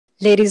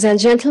Ladies and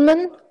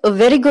gentlemen, a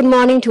very good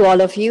morning to all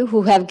of you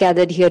who have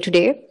gathered here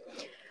today.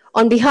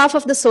 On behalf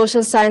of the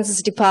Social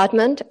Sciences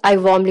Department, I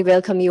warmly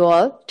welcome you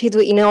all to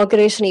the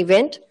inauguration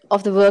event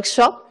of the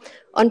workshop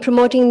on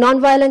promoting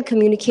nonviolent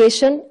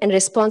communication and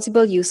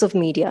responsible use of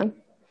media.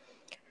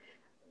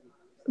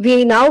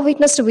 We now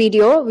witnessed a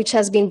video which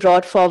has been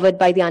brought forward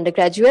by the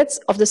undergraduates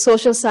of the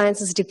Social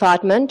Sciences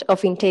Department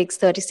of Intakes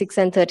 36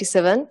 and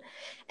 37,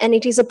 and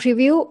it is a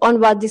preview on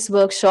what this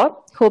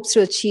workshop hopes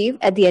to achieve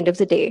at the end of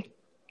the day.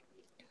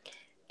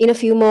 In a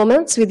few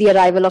moments, with the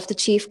arrival of the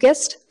chief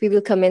guest, we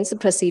will commence the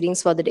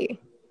proceedings for the day.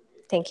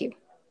 Thank you.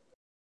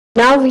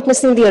 Now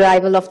witnessing the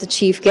arrival of the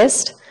chief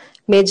guest,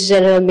 Major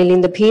General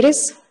Milinda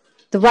Pires,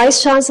 the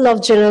Vice Chancellor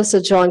of General Sir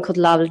John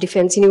Kotlawala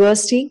Defence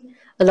University,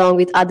 along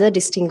with other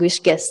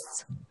distinguished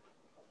guests.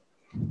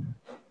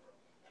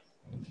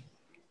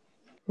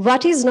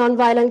 What is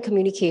nonviolent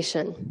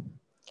communication?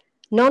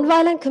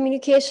 Nonviolent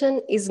communication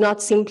is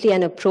not simply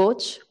an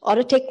approach or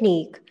a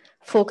technique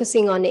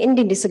focusing on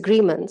ending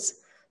disagreements,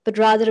 but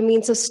rather a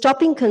means of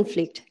stopping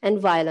conflict and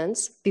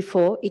violence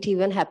before it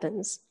even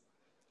happens.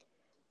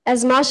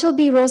 As Marshall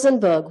B.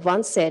 Rosenberg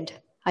once said,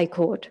 I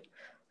quote,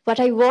 "What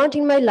I want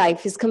in my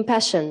life is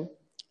compassion,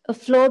 a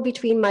flow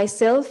between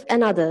myself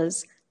and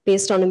others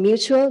based on a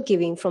mutual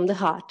giving from the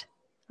heart,"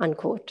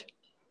 unquote.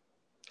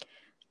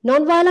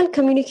 Nonviolent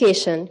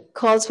communication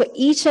calls for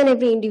each and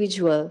every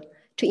individual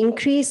to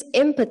increase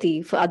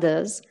empathy for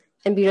others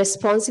and be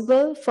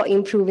responsible for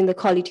improving the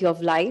quality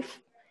of life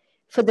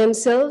for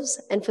themselves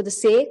and for the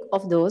sake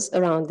of those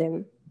around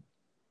them.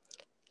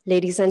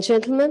 Ladies and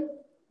gentlemen,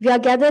 we are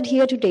gathered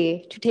here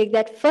today to take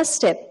that first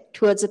step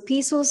towards a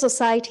peaceful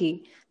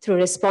society through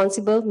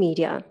responsible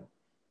media.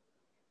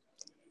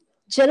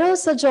 General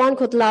Sir John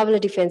Kotlawala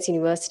Defence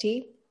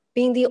University,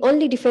 being the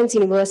only defence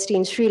university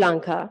in Sri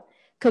Lanka,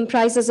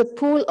 comprises a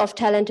pool of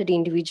talented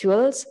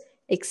individuals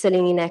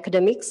excelling in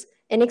academics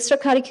and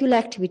extracurricular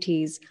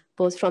activities,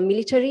 both from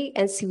military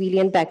and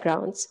civilian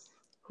backgrounds,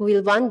 who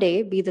will one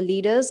day be the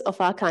leaders of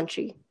our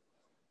country.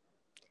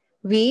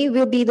 We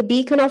will be the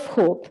beacon of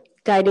hope,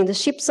 guiding the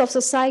ships of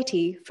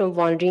society from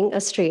wandering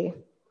astray,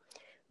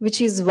 which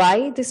is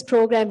why this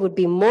program would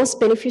be most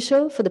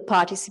beneficial for the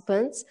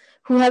participants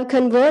who have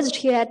converged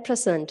here at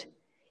present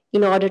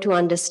in order to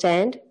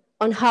understand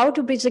on how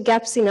to bridge the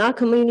gaps in our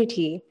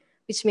community,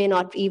 which may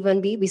not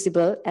even be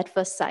visible at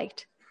first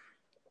sight.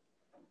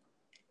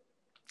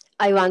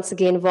 I once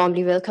again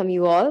warmly welcome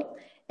you all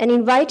and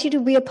invite you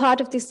to be a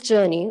part of this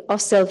journey of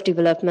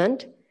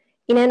self-development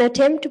in an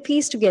attempt to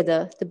piece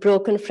together the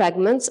broken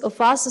fragments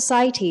of our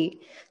society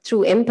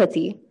through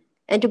empathy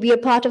and to be a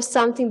part of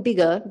something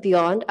bigger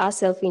beyond our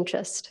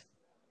self-interest.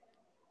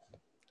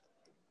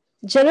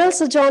 General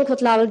Sir John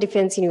Kotlawala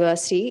Defence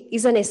University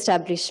is an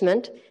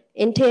establishment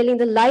entailing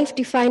the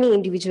life-defining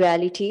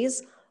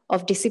individualities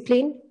of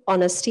discipline,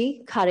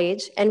 honesty,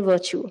 courage, and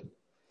virtue.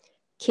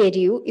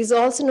 KDU is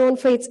also known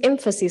for its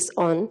emphasis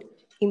on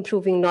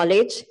improving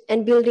knowledge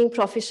and building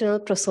professional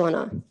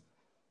persona.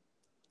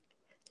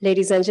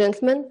 Ladies and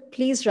gentlemen,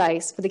 please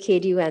rise for the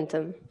KDU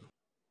anthem.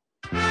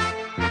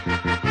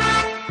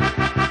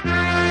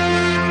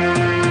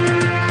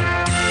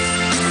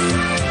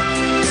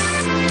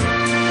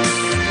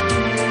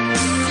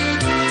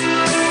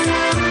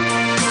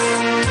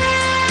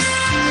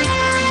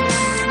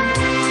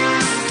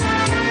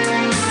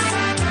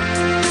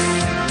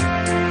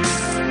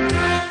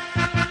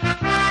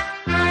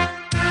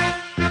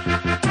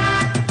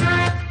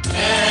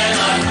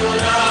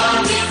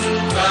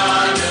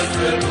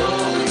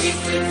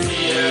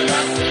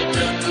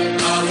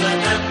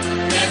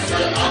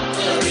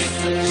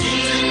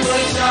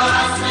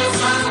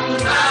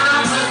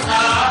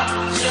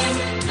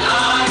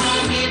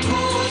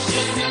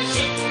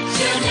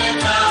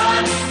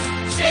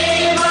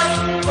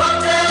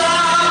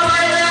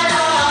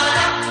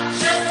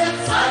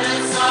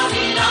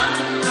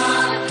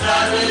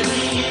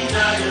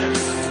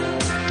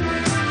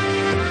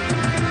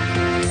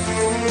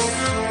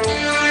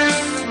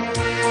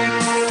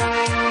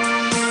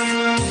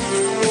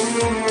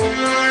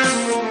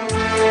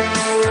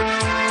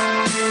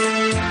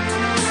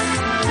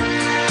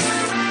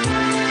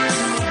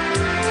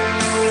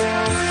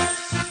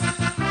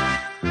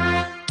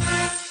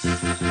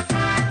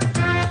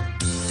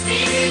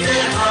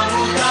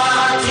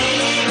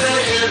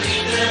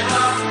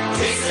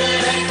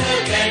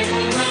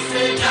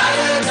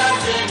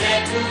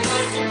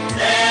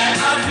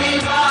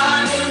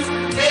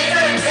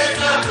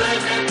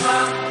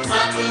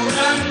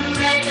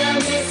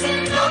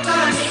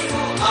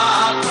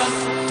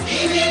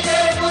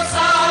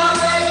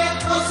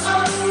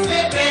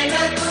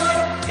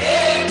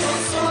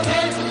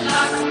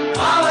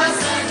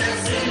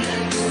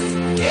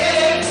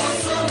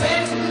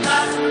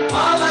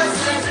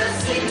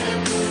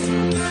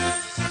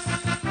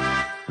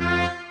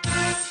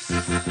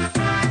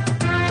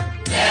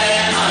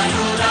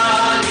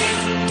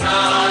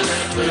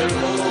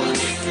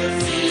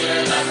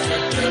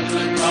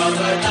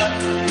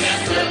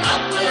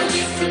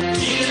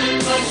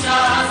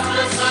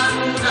 Shastra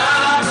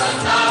Sangrama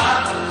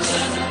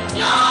Sachan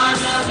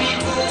Jnana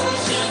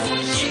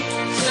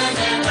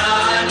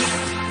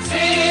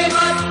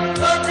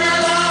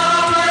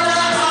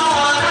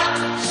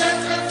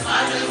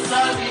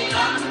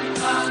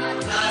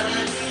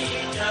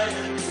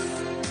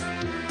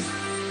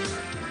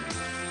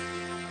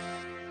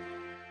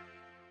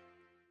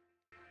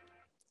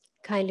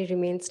Kindly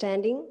remain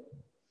standing.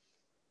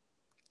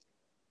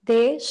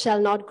 They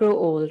shall not grow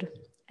old,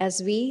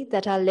 as we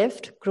that are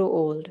left grow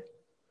old.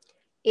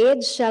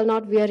 Age shall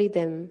not weary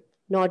them,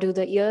 nor do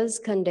the years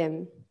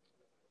condemn.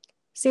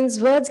 Since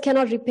words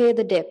cannot repay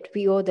the debt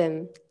we owe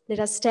them, let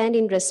us stand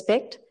in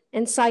respect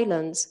and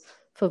silence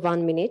for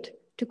 1 minute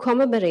to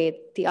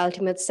commemorate the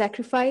ultimate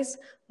sacrifice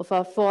of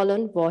our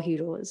fallen war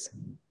heroes.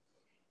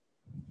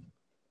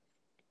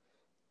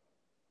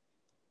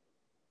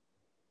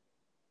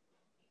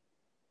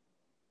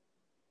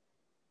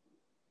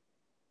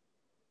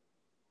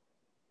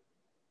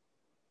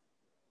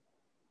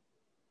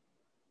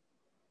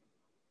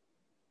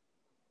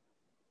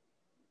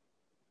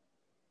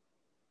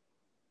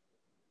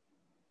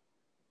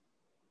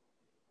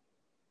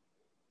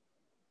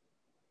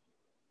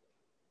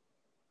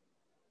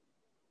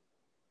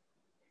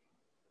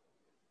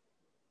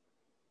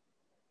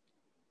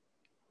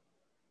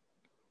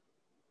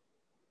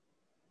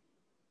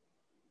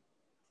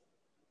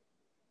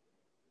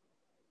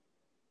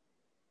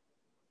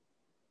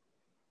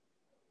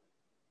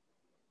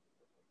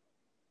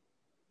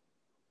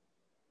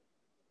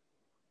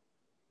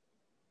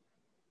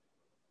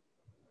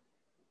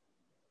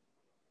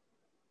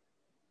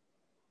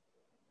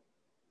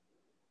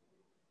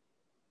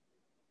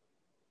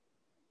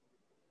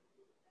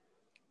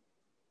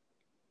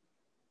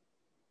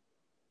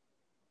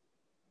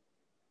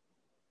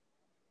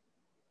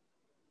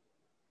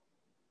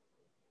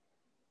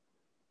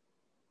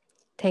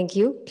 Thank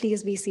you.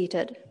 Please be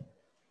seated.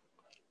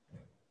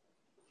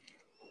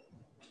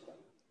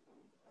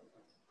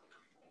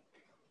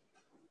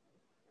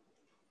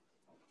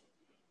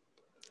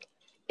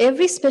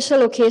 Every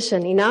special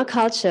occasion in our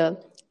culture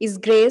is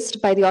graced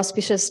by the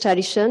auspicious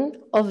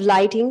tradition of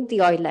lighting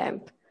the oil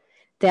lamp.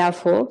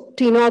 Therefore,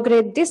 to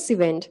inaugurate this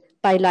event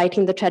by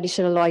lighting the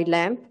traditional oil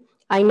lamp,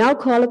 I now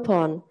call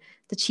upon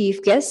the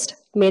chief guest,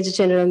 Major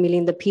General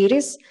Milinda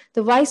Piris,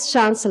 the Vice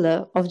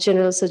Chancellor of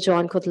General Sir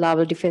John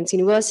Kotlawala Defence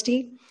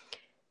University,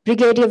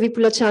 Brigadier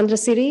Vipula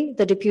Chandrasiri,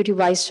 the Deputy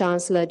Vice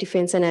Chancellor,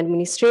 Defence and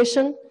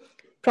Administration,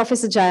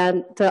 Professor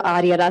Jayantha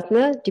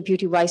Aryaratna,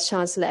 Deputy Vice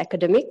Chancellor,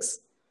 Academics,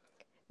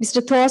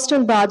 Mr.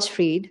 Thorsten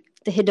Bargfried,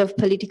 the Head of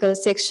Political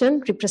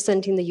Section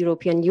representing the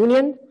European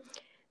Union,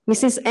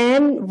 Mrs.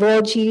 Anne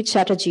Vorji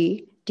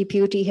Chatterjee,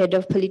 Deputy Head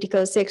of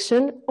Political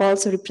Section,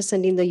 also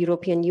representing the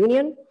European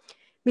Union,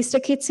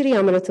 Mr. Kitsiri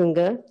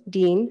Amaratunga,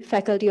 Dean,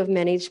 Faculty of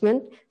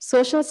Management,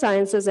 Social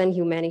Sciences and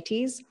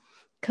Humanities,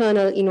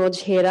 Colonel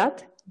Inoj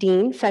Herath,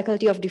 Dean,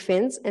 Faculty of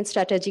Defense and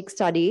Strategic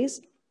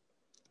Studies,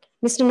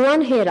 Mr.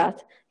 Nuan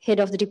Herath, Head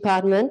of the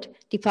Department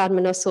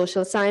of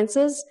Social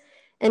Sciences,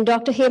 and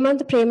Dr.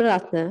 Hemant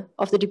Premaratna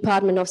of the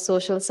Department of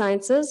Social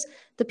Sciences,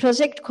 the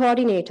project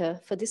coordinator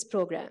for this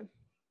program.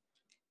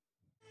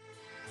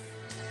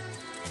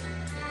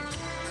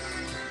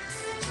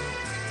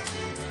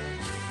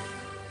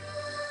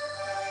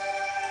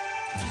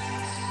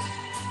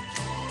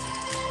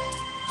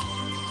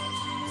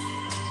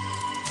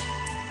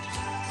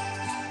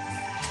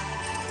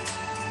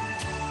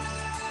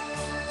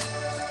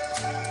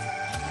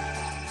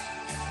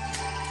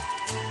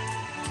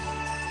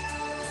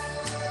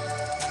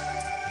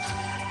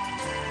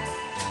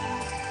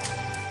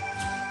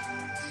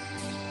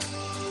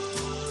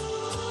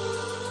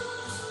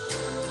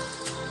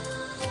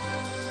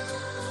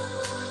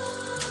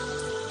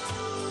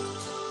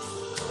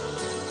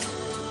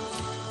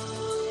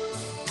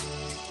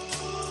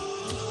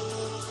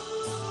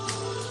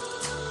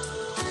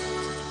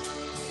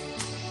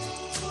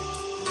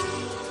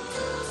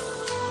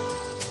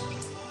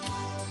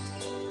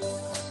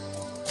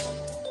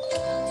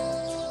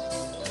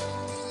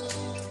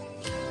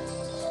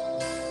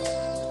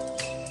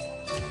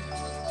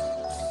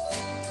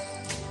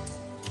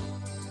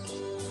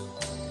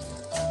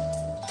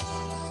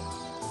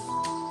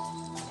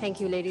 Thank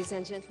you, ladies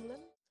and gentlemen.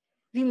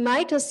 We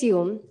might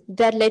assume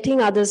that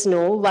letting others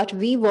know what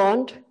we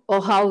want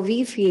or how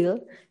we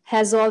feel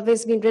has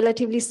always been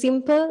relatively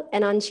simple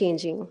and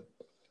unchanging.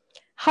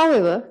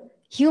 However,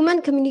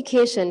 human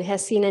communication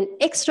has seen an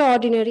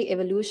extraordinary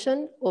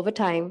evolution over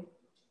time.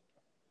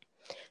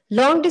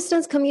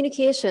 Long-distance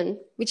communication,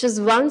 which was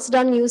once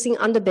done using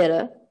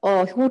underbearer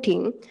or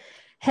hooting,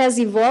 has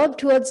evolved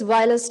towards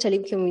wireless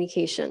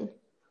telecommunication.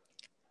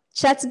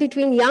 Chats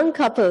between young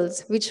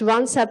couples, which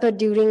once happened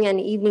during an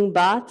evening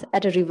bath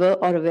at a river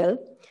or a well,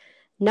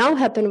 now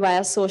happen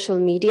via social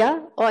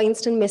media or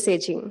instant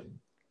messaging.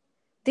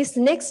 This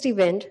next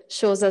event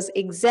shows us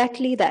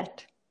exactly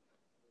that.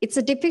 It's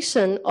a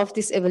depiction of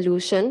this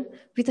evolution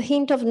with a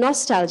hint of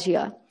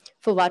nostalgia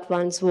for what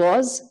once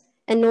was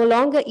and no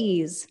longer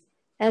is,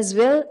 as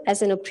well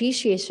as an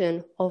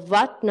appreciation of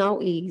what now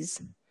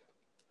is.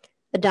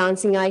 A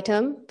dancing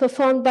item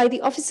performed by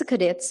the officer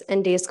cadets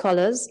and day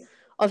scholars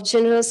of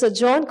General Sir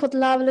John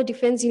Kotlawala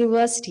Defence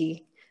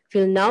University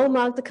will now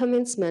mark the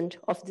commencement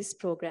of this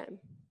program.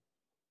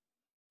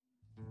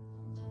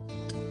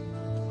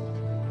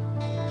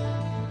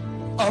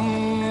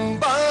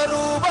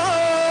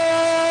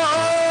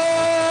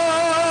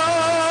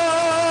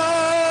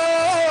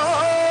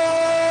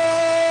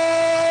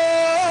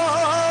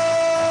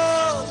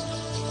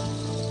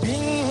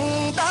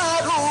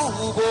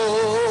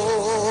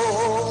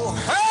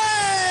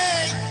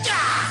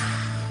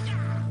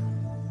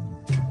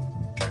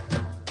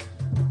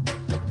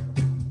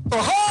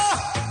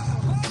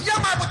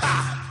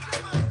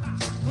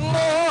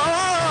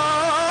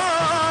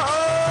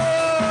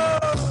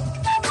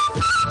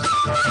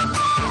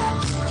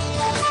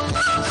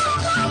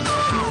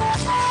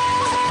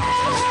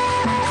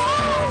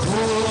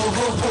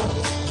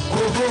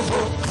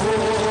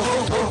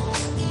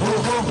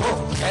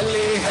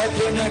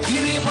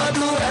 Giri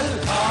मधुरल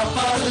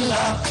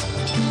पल्ला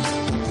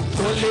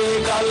तोले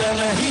गालन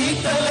ही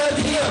तल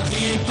दिया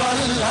भी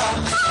पल्ला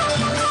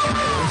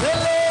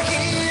जले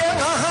ही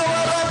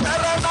महावर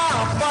तरना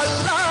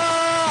पल्ला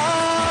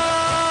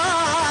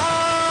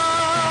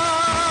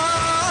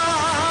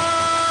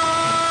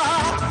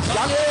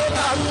जले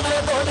धन्य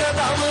गोद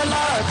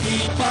दमला दी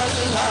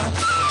पल्ला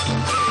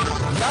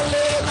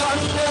जले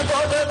धन्य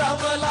गोद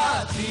दमला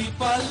दी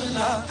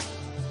पल्ला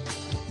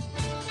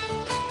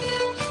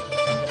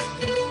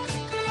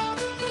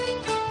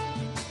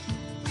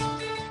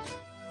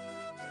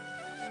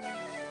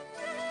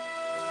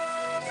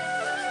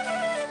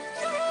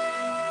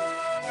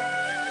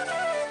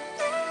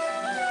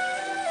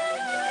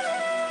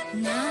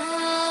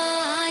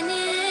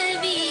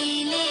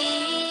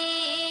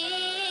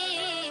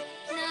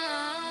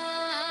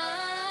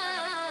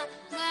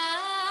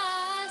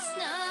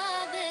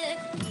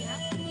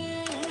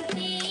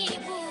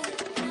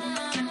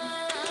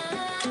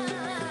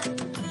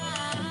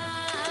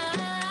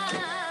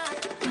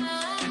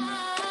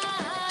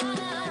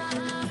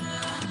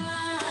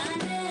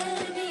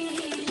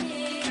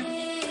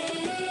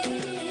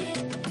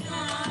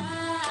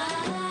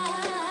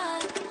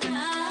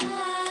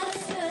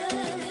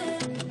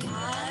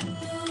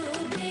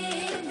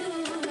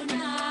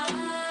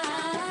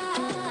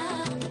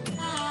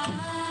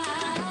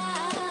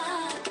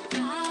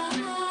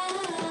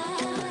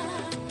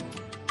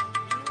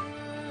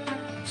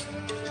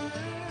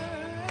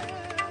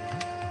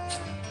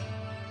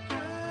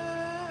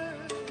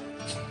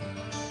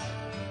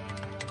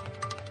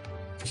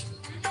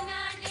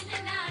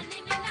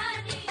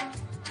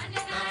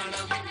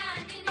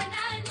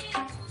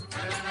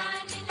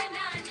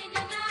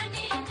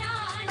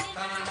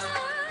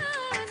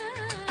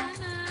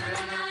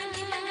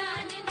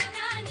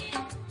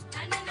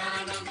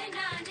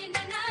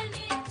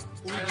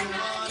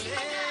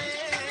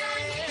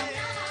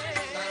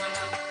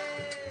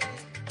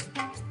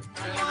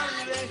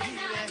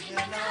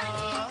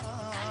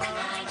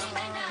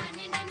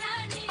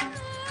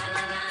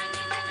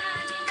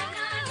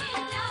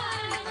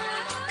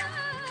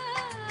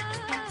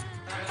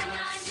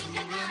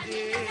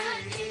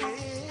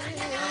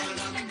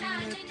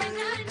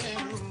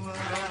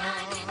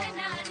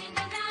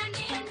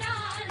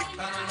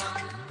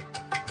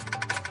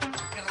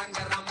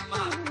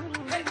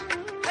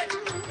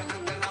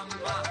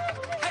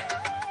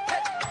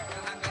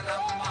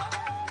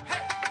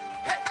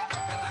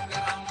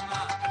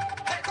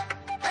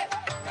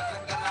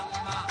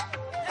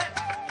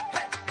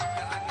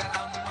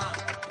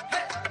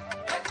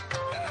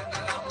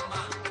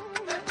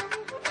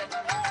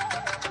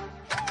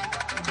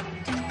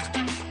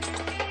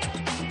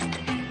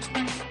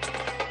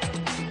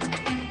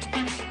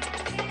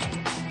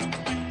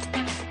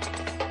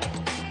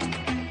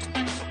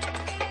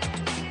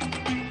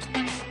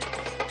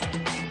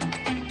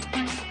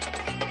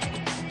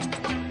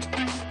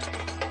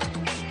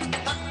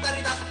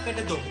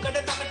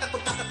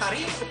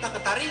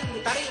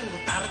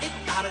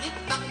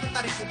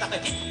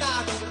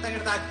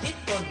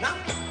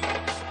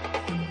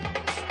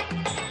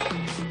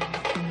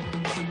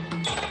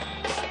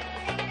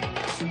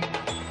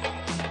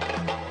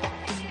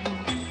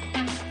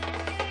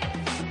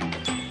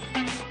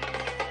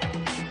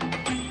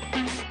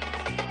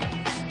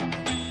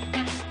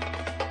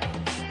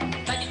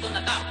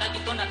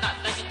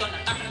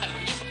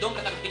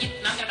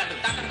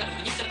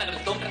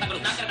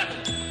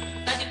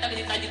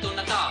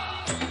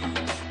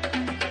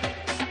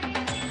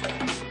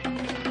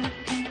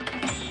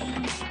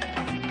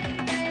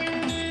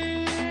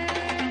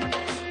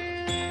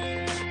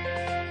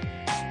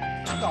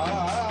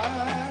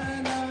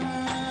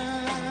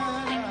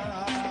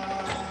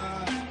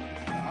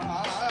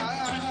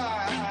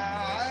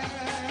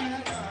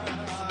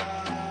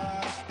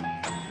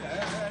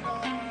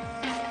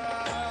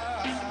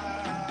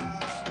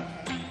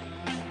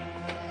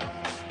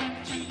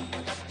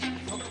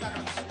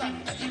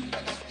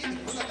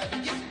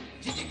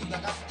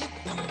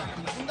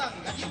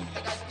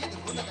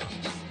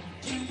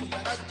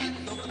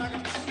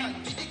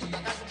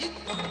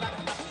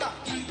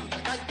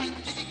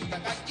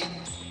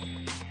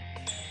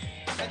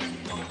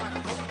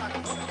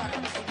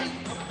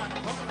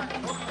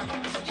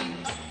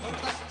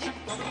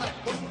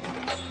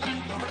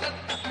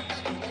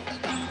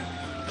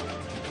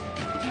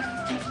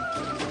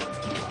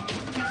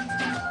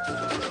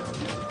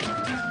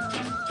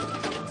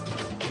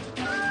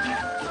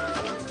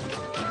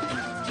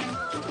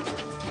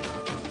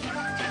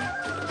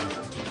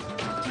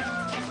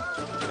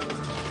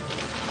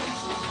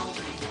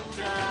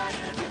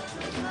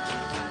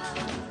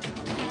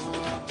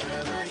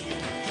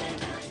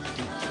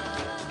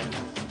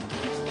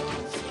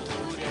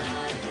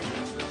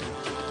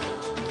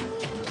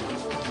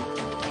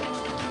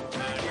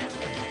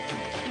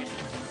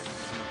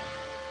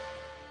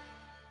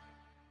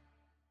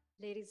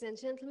Ladies and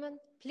gentlemen,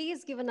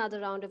 please give another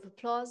round of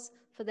applause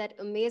for that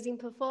amazing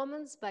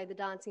performance by the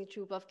dancing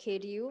troupe of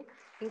KDU,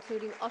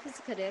 including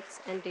officer cadets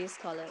and day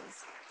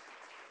scholars.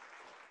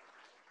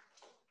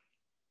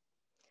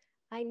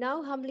 I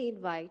now humbly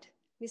invite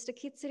Mr.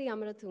 Kitsiri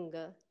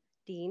Amaratunga,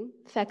 Dean,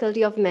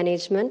 Faculty of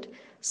Management,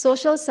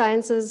 Social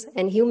Sciences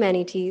and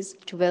Humanities,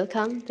 to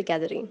welcome the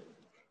gathering.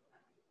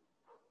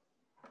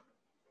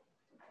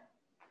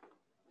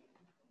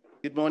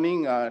 Good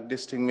morning,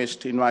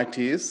 distinguished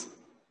invitees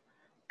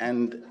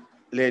and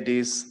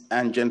ladies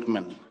and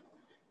gentlemen.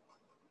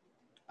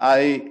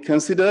 I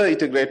consider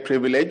it a great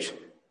privilege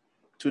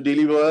to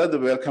deliver the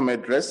welcome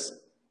address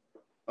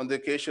on the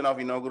occasion of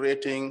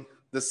inaugurating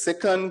the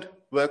second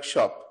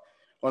workshop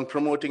on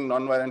promoting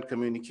nonviolent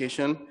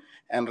communication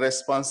and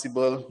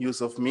responsible use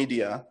of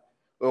media,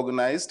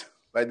 organized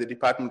by the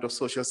Department of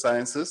Social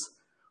Sciences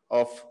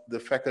of the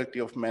Faculty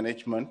of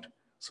Management,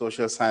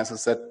 Social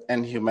Sciences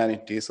and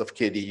Humanities of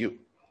KDU.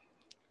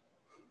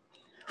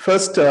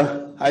 First,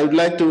 I would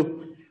like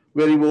to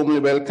very warmly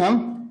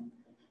welcome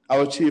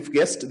our chief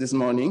guest this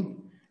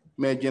morning,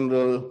 Major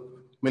General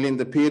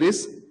Melinda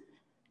Pires,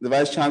 the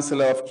Vice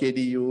Chancellor of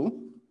KDU,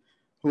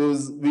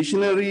 whose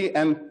visionary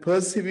and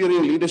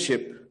persevering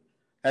leadership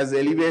has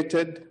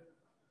elevated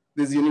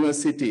this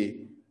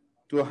university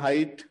to a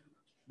height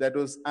that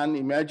was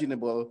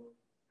unimaginable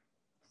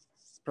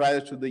prior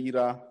to the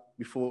era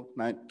before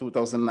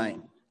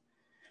 2009.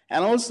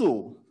 And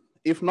also,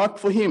 if not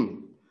for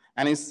him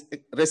and his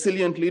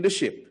resilient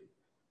leadership,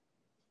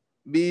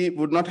 we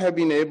would not have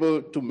been able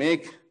to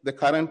make the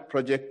current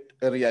project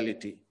a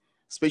reality,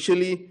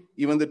 especially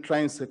given the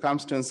trying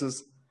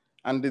circumstances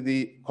under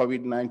the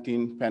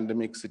COVID-19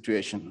 pandemic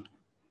situation.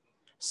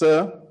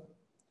 Sir,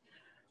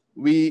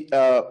 we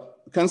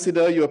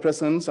consider your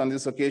presence on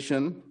this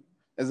occasion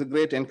as a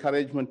great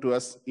encouragement to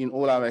us in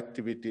all our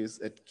activities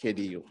at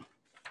KDU.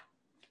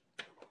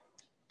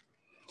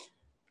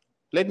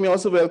 Let me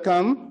also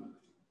welcome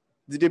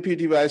the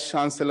Deputy Vice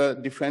Chancellor,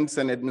 Defense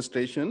and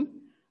Administration,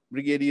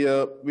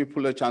 Brigadier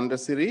Vipula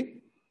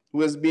Chandrasiri,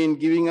 who has been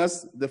giving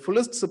us the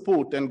fullest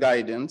support and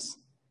guidance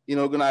in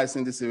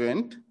organizing this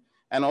event,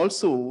 and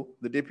also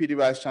the Deputy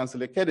Vice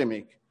Chancellor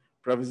Academic,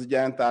 Professor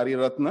Jayanta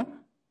Ariyaratne,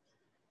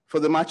 for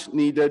the much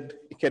needed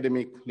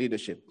academic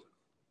leadership.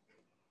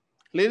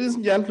 Ladies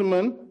and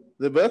gentlemen,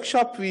 the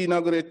workshop we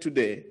inaugurate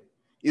today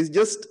is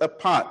just a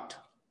part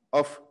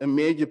of a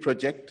major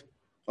project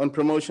on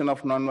promotion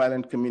of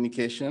nonviolent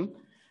communication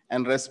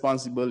and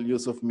responsible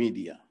use of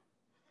media,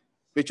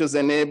 which was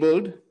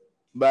enabled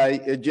by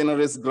a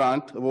generous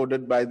grant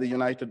awarded by the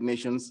United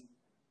Nations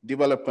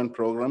Development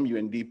Program,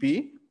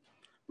 UNDP,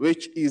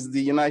 which is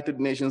the United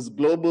Nations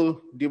Global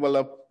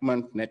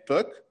Development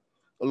Network,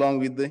 along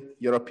with the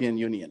European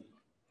Union.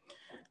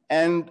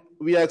 And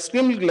we are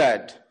extremely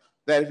glad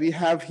that we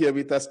have here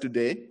with us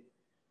today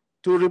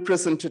two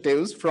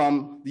representatives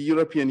from the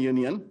European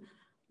Union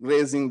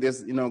gracing this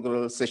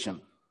inaugural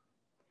session.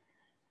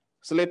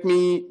 So let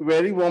me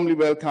very warmly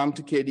welcome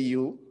to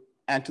KDU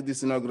and to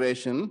this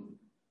inauguration,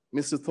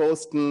 Mr.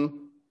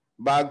 Thorsten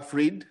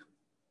Bergfried,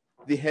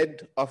 the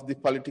head of the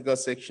political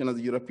section of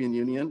the European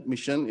Union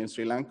mission in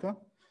Sri Lanka.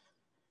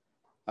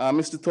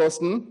 Mr.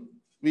 Thorsten,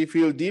 we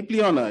feel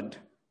deeply honored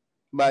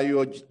by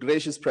your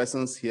gracious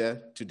presence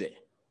here today.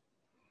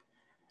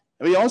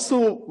 We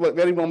also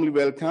very warmly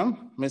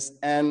welcome Ms.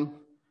 Anne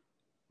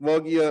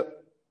Vorgia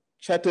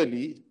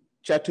Chatterjee,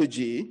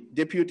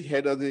 Deputy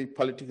Head of the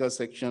Political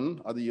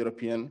Section of the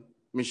European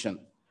Mission.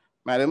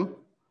 Madam,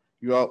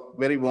 you are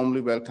very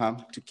warmly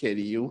welcome to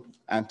KDU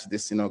and to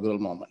this inaugural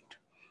moment.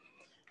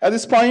 At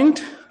this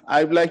point,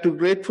 I would like to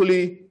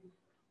gratefully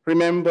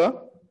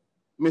remember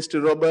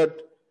Mr.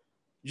 Robert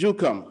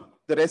Jukam,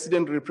 the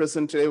resident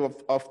representative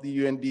of the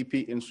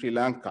UNDP in Sri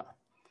Lanka.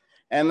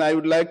 And I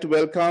would like to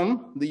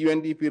welcome the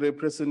UNDP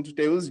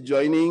representatives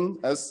joining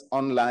us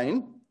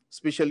online,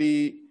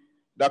 especially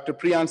Dr.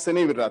 Priyan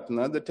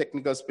Seneviratne, the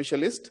technical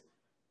specialist,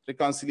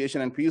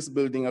 reconciliation and peace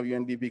building of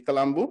UNDP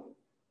Colombo,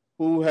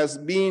 who has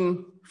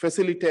been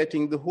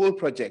facilitating the whole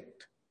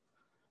project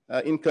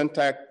in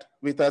contact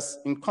with us,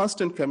 in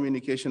constant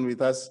communication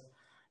with us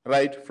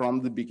right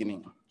from the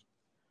beginning.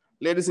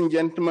 Ladies and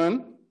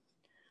gentlemen,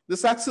 the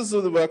success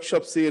of the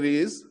workshop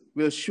series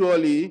will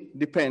surely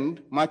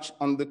depend much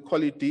on the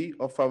quality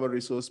of our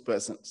resource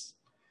persons.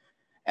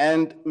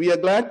 And we are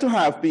glad to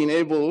have been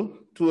able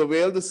to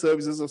avail the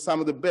services of some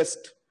of the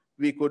best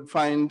we could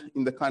find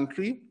in the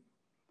country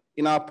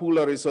in our pool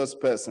of resource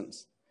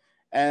persons.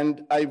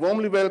 And I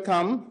warmly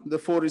welcome the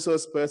 4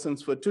 resource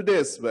persons for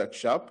today's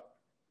workshop: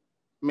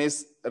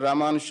 Ms.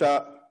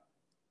 Ramanusha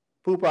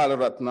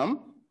Pupalaratnam,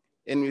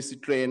 NVC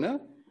trainer,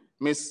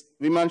 Ms.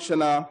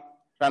 Vimanshana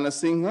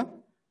Ranasinghe,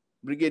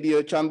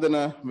 Brigadier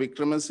Chandana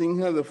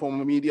Vikramasinghe, the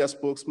former media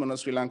spokesman of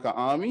Sri Lanka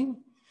Army,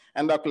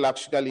 and Dr.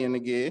 Lakshika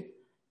Liyanage,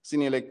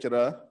 Senior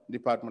Lecturer,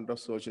 Department of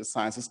Social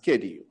Sciences,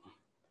 KDU.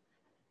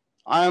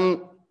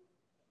 I'm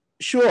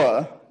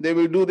sure they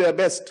will do their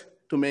best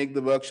to make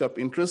the workshop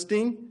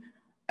interesting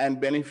and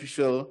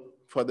beneficial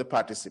for the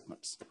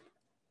participants.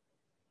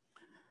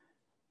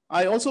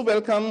 I also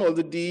welcome all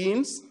the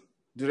deans,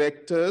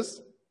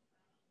 directors,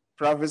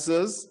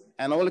 professors,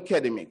 and all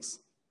academics,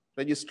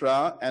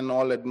 registrar and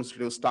all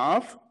administrative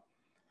staff,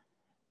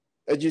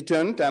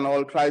 adjutant and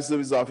all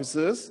tri-service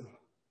officers,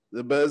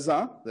 the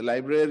bursar, the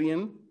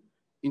librarian,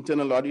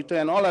 internal auditor,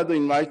 and all other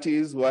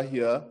invitees who are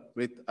here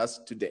with us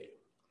today.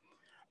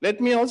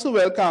 Let me also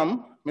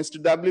welcome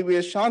Mr.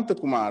 W.A.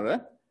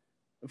 Shantakumara,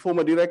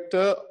 former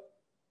director,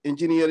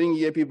 Engineering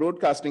EAP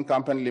Broadcasting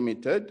Company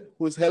Limited,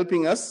 who is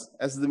helping us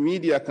as the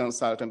media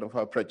consultant of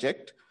our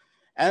project,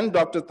 and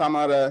Dr.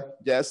 Tamara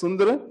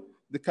Jayasundara,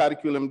 the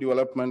curriculum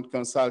development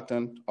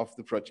consultant of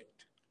the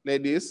project.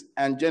 Ladies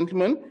and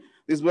gentlemen,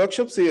 this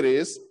workshop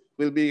series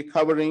will be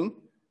covering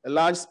a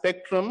large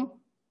spectrum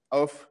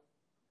of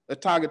a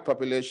target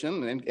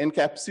population and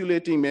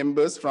encapsulating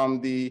members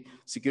from the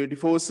security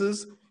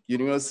forces,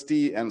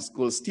 university and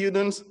school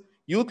students,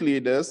 youth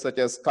leaders such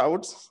as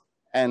scouts,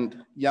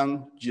 and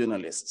young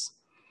journalists.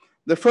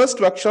 The first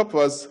workshop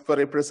was for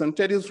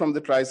representatives from the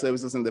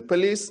tri-services in the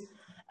police,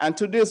 and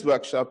today's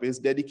workshop is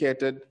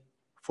dedicated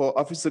for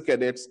officer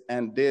cadets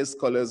and day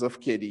scholars of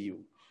KDU.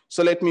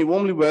 So let me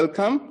warmly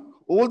welcome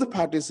all the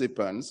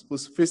participants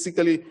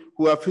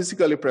who are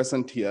physically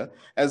present here,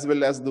 as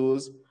well as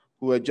those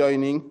who are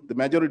joining, the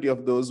majority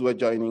of those who are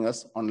joining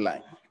us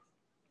online.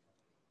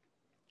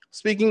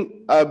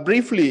 Speaking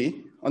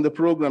briefly on the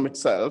program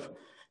itself,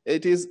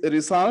 it is a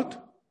result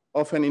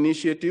of an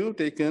initiative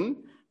taken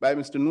by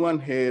Mr. Nuan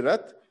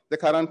Herat, the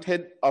current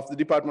head of the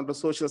Department of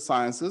Social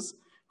Sciences,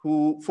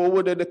 who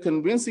forwarded a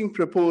convincing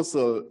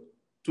proposal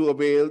to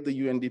avail the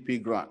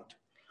UNDP grant.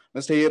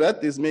 Mr.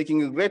 Herat is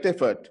making a great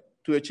effort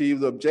to achieve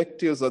the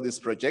objectives of this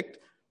project,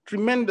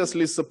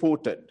 tremendously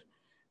supported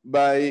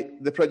by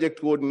the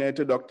project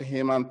coordinator, Dr.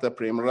 Hemanta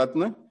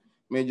Premaratna,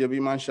 Major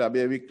Viman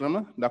Shabya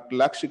Vikrama, Dr.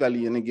 Lakshika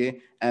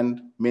Liyanage,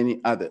 and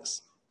many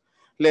others.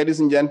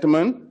 Ladies and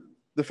gentlemen,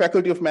 the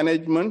Faculty of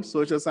Management,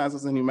 Social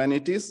Sciences and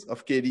Humanities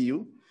of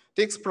KDU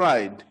takes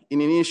pride in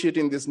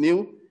initiating this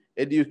new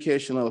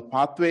educational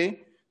pathway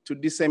to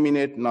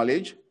disseminate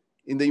knowledge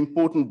in the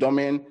important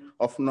domain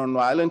of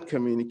nonviolent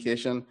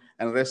communication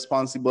and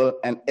responsible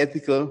and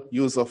ethical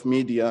use of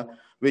media,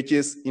 which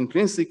is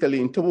intrinsically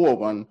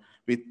interwoven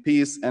with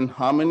peace and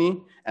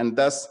harmony, and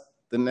thus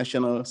the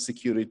national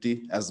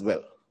security as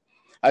well.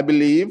 I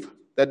believe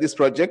that this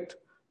project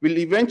will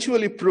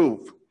eventually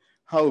prove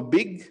how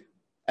big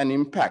an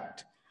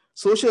impact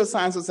social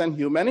sciences and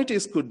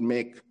humanities could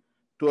make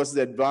towards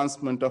the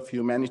advancement of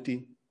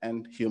humanity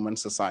and human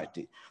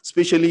society,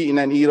 especially in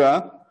an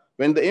era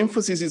when the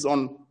emphasis is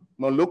on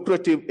more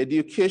lucrative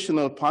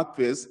educational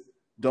pathways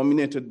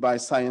dominated by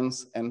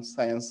science and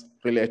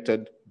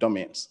science-related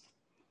domains.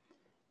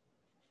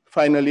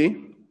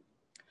 Finally,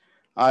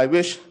 I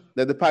wish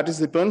that the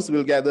participants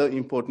will gather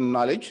important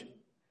knowledge,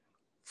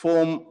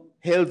 form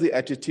healthy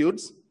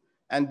attitudes,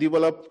 and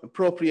develop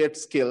appropriate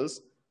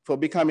skills for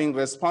becoming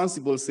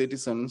responsible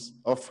citizens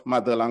of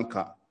Mother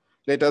Lanka.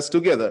 Let us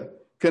together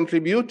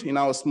contribute in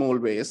our small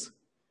ways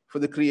for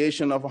the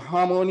creation of a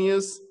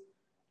harmonious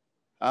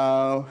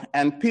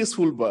and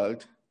peaceful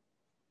world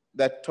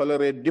that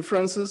tolerate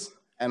differences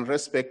and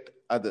respect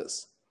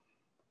others.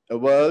 A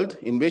world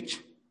in which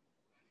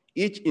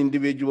each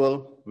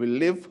individual will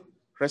live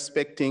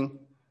respecting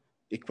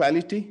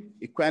equality,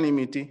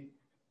 equanimity,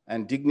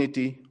 and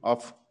dignity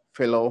of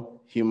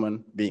fellow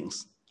human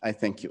beings. I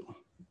thank you.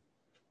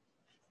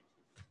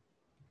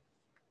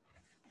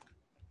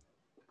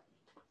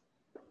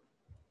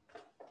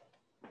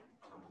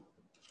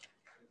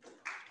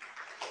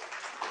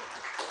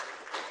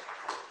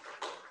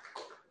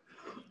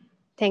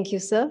 Thank you,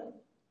 sir.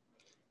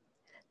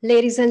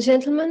 Ladies and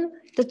gentlemen,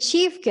 the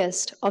chief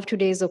guest of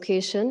today's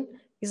occasion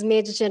is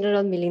Major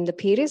General Milinda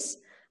Pires,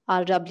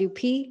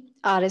 RWP,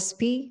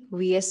 RSP,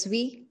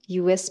 VSV,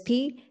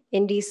 USP,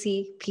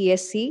 NDC,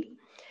 PSC,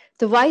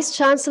 the Vice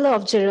Chancellor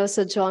of General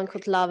Sir John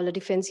Kotlawala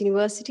Defence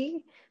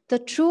University, the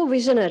true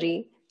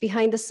visionary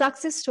behind the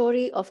success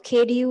story of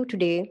KDU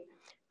today,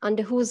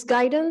 under whose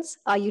guidance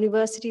our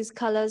university's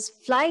colors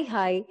fly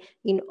high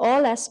in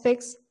all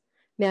aspects.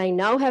 May I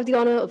now have the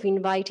honor of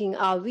inviting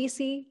our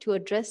VC to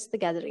address the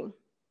gathering.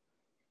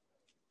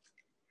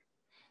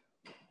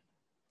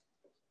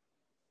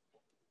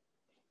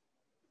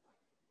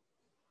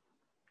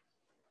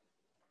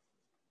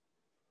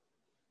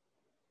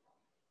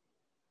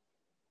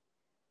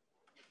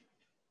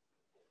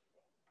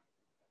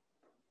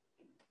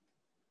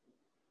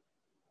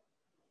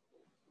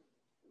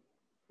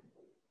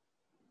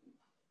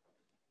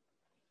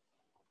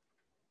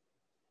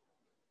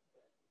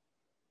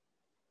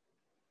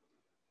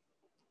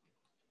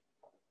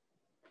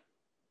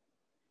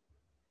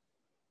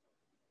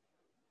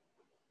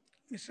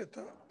 Mr.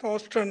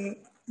 Thorsten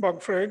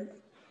Bugfred,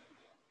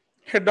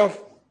 Head of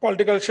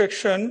Political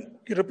Section,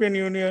 European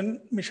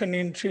Union Mission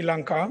in Sri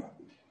Lanka.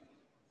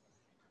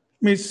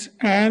 Ms.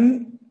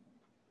 Anne,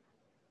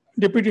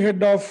 Deputy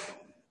Head of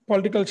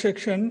Political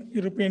Section,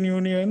 European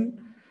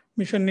Union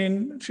Mission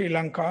in Sri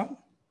Lanka.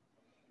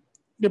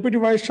 Deputy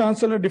Vice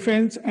Chancellor,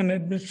 Defense and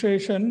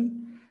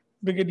Administration,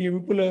 Brigadier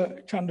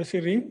Vipula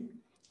Chandrasiri.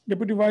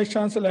 Deputy Vice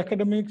Chancellor,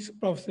 Academics,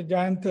 Professor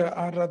Jayantha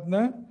R.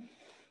 Ratna.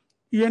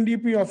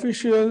 UNDP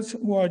officials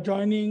who are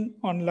joining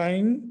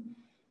online,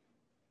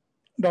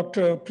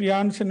 Dr.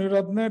 Priyan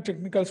Senuratna,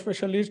 Technical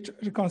Specialist,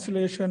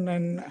 Reconciliation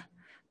and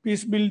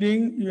Peace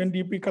Building,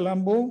 UNDP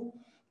Colombo,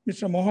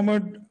 Mr.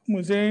 Mohammed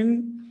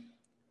Muzain,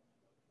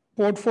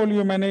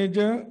 Portfolio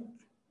Manager,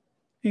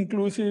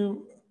 Inclusive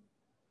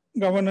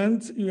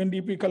Governance,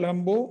 UNDP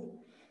Colombo,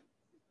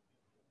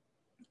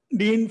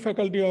 Dean,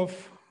 Faculty of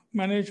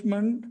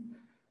Management,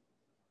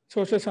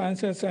 Social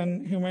Sciences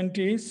and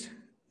Humanities,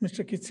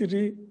 Mr.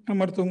 Kitsiri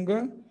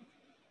Amartunga,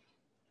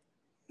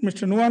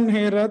 Mr. Nuan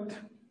Herath,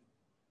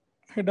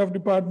 Head of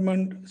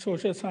Department,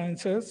 Social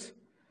Sciences,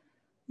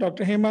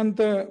 Dr.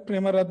 Hemanta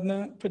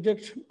Premaradna,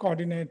 Project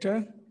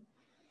Coordinator,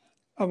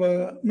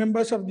 our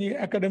members of the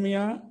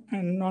academia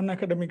and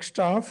non-academic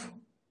staff,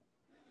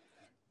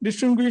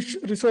 distinguished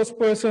resource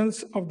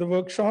persons of the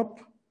workshop,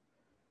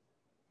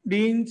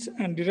 deans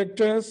and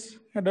directors,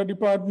 head of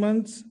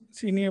departments,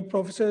 senior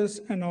professors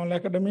and all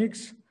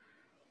academics,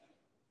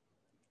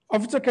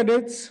 officer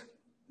cadets,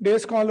 day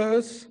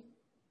scholars,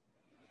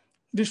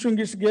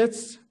 distinguished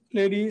guests,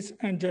 ladies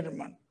and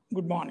gentlemen,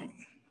 good morning.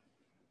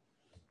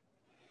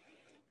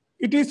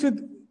 It is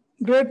with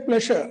great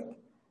pleasure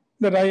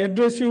that I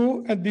address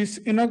you at this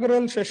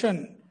inaugural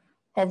session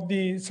of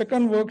the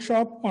second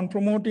workshop on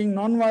promoting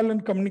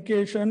nonviolent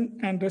communication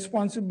and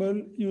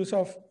responsible use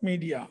of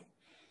media,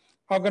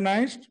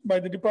 organized by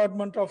the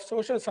Department of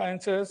Social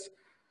Sciences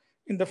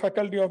in the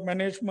Faculty of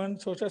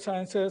Management, Social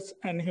Sciences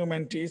and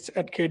Humanities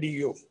at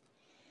KDU.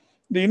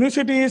 The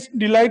university is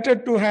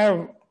delighted to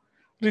have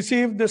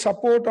received the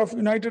support of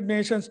United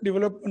Nations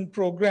Development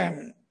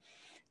Programme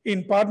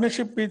in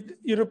partnership with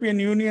European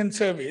Union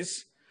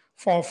Service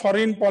for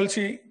Foreign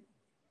Policy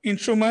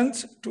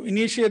Instruments to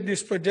initiate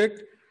this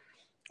project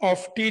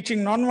of teaching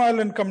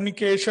nonviolent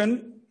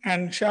communication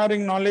and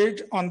sharing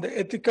knowledge on the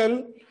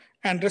ethical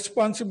and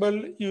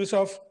responsible use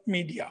of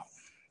media.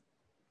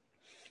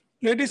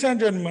 Ladies and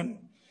gentlemen,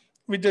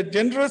 with a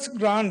generous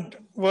grant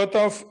worth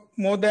of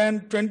more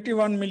than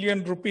 21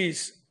 million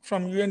rupees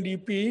from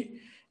UNDP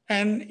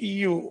and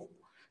EU,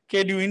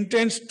 KDU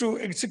intends to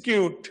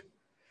execute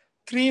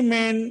three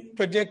main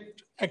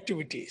project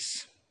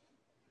activities.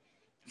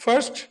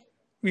 First,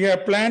 we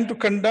have planned to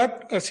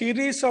conduct a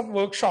series of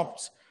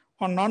workshops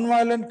on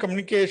nonviolent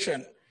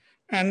communication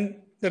and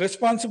the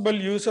responsible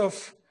use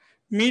of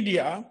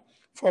media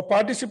for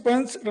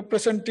participants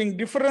representing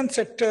different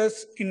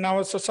sectors in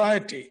our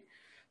society,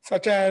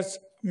 such as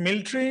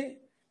military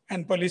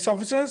and police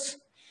officers,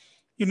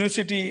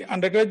 university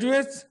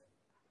undergraduates,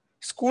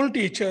 school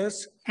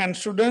teachers and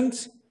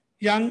students,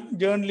 young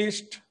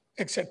journalists,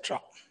 etc.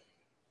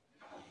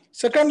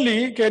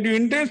 Secondly, KDU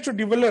intends to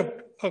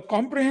develop a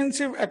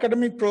comprehensive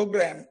academic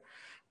program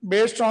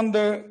based on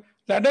the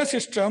ladder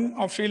system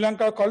of Sri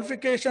Lanka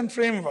qualification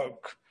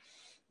framework,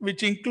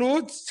 which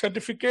includes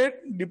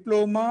certificate,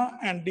 diploma,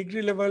 and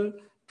degree level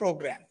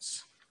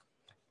programs.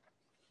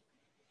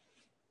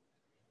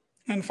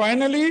 And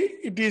finally,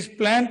 it is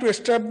planned to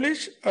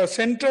establish a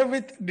center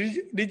with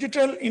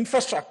digital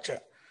infrastructure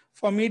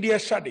for media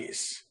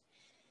studies,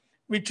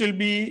 which will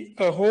be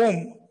a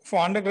home for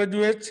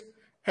undergraduates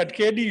at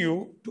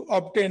KDU to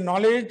obtain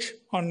knowledge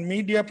on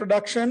media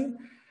production,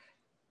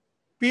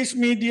 peace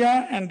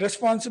media, and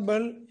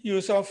responsible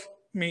use of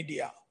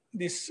media.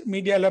 This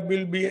media lab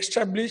will be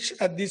established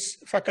at this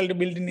faculty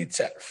building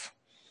itself.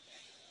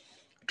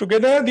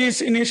 Together,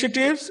 these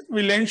initiatives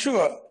will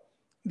ensure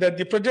that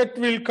the project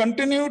will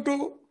continue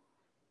to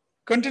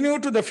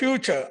the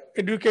future,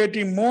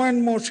 educating more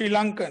and more Sri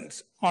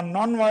Lankans on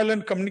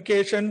nonviolent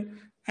communication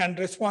and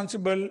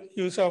responsible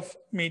use of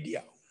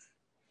media.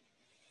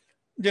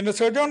 General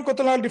Sir John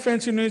Kotalal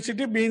Defence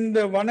University being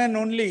the one and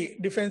only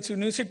defence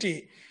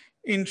university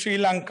in Sri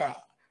Lanka,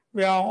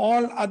 where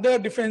all other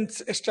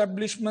defence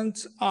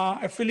establishments are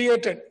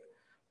affiliated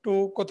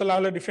to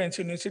Kotalala Defence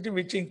University,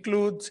 which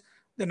includes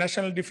the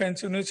National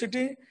Defence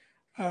University,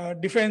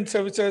 Defence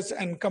Services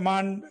and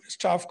Command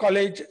Staff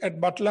College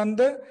at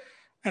Batlanda,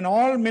 and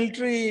all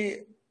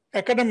military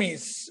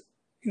academies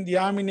in the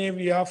Army,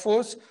 Navy, Air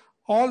Force.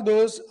 All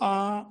those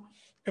are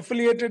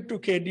affiliated to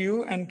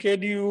KDU, and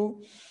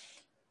KDU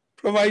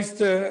provides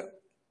the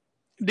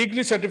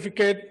degree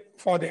certificate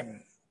for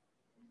them.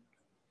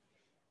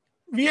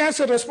 We as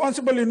a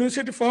responsible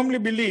university firmly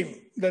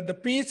believe that the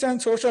peace and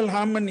social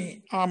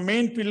harmony are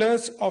main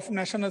pillars of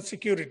national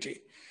security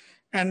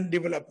and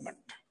development.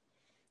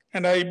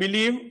 And I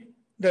believe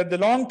that the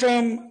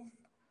long-term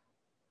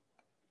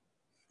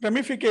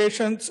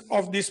ramifications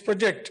of this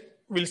project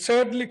will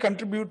certainly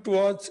contribute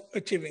towards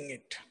achieving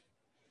it.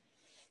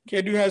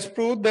 KDU has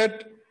proved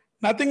that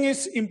nothing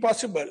is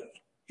impossible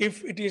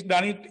if it is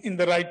done it in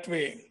the right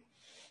way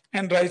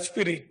and right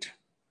spirit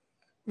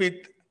with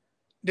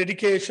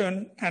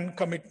dedication and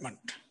commitment.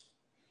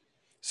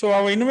 So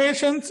our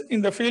innovations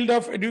in the field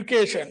of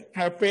education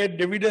have paid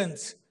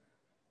dividends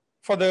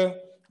for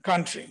the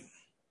country.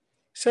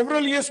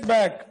 Several years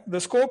back,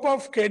 the scope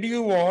of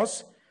KDU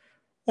was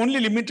only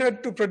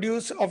limited to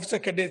produce officer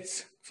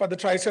cadets for the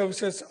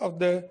tri-services of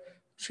the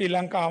Sri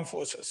Lanka Armed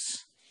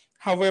Forces.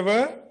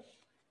 However,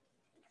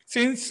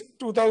 since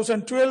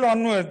 2012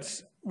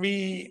 onwards,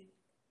 we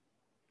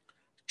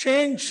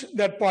changed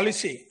that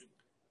policy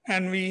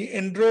and we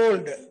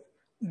enrolled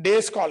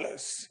day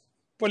scholars,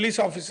 police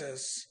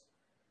officers,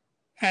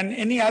 and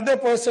any other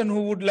person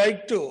who would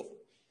like to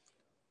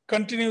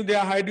continue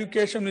their higher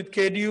education with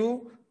KDU,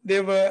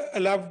 they were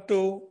allowed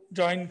to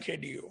join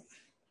KDU.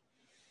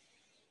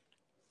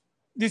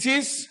 This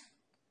is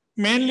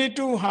mainly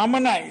to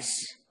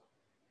harmonize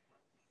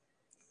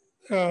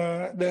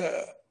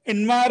the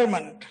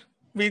environment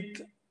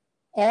with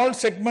all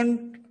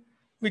segment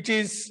which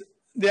is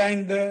there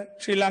in the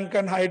Sri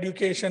Lankan higher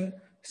education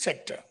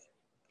sector.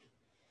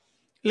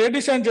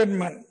 Ladies and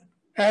gentlemen,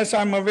 as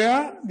I'm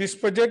aware, this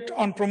project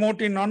on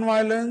promoting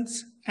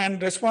nonviolence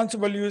and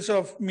responsible use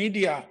of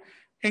media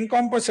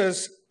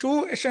encompasses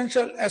two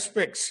essential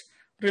aspects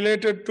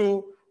related to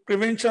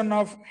prevention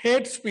of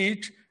hate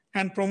speech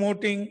and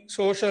promoting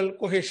social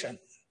cohesion.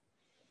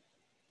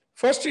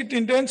 First, it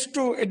intends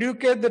to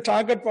educate the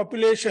target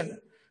population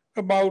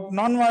about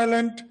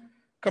nonviolent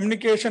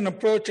communication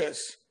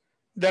approaches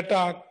that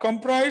are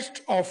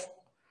comprised of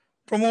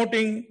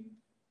promoting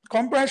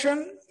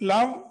compassion,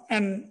 love,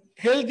 and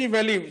healthy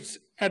values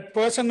at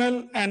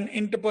personal and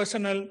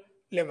interpersonal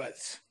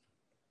levels.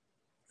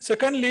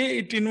 Secondly,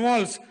 it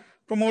involves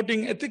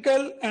promoting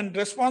ethical and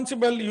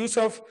responsible use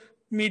of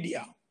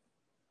media.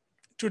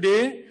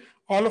 Today,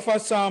 all of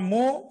us are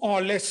more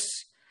or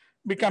less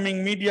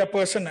becoming media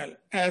personnel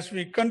as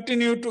we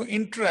continue to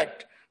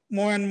interact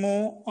more and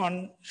more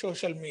on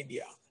social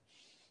media.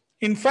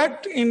 In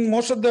fact, in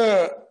most of the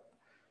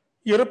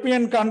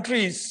European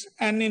countries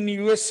and in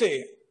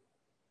USA,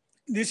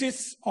 this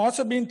is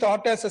also being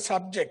taught as a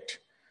subject,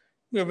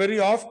 where very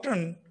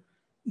often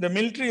the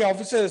military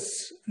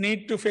officers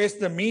need to face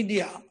the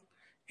media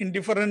in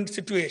different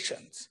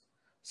situations.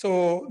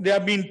 So they are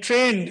being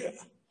trained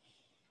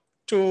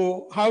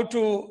to how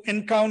to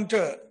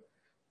encounter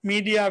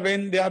media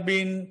when they are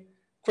being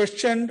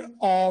questioned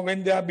or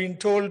when they are being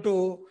told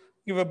to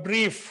give a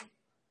brief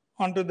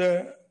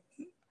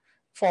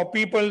for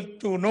people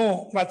to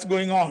know what's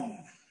going on.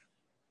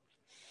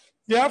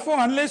 Therefore,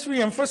 unless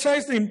we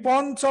emphasize the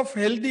importance of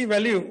healthy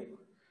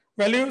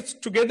values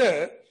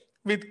together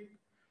with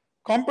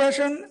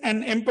compassion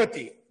and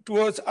empathy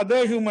towards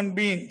other human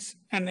beings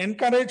and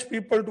encourage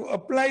people to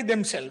apply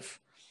themselves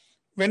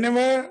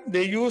whenever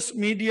they use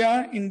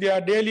media in their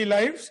daily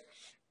lives,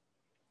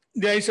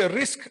 there is a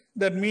risk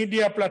that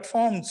media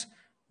platforms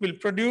will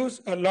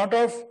produce a lot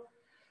of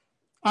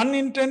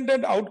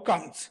unintended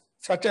outcomes,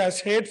 such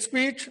as hate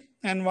speech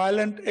and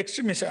violent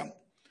extremism,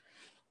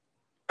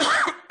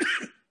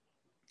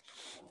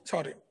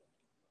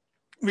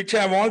 which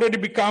have already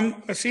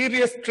become a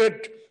serious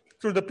threat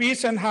to the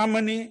peace and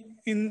harmony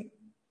in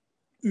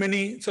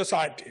many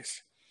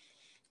societies.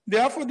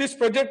 Therefore, this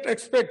project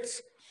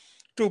expects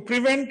to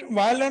prevent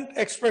violent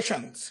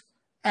expressions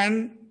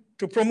and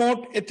to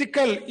promote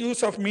ethical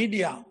use of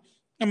media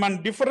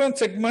among different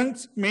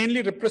segments,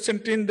 mainly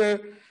representing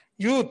the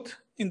youth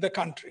in the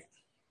country.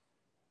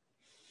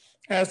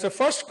 As the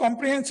first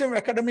comprehensive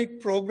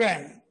academic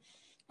program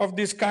of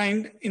this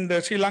kind in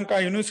the Sri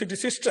Lanka university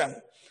system,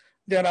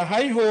 there are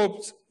high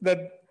hopes that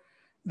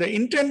the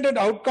intended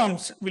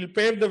outcomes will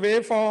pave the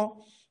way for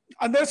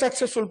other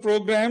successful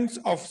programs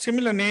of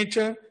similar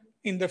nature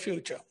in the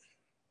future.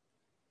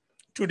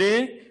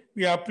 Today,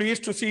 we are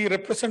pleased to see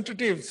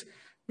representatives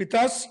with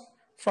us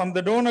from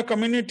the donor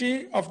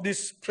community of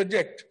this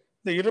project,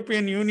 the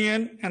European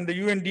Union and the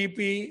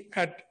UNDP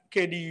at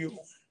KDU.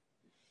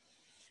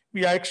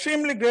 We are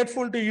extremely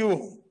grateful to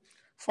you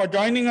for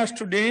joining us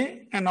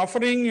today and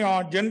offering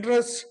your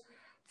generous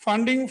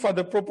funding for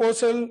the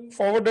proposal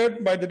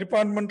forwarded by the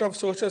Department of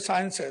Social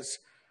Sciences,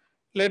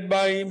 led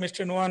by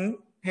Mr. Nuwan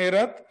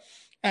Herath.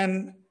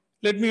 And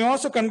let me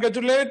also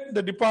congratulate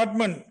the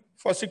department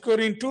for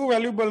securing 2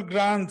 valuable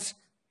grants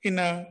in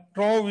a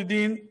row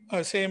within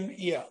the same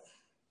year.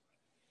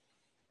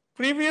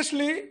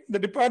 Previously, the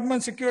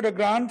department secured a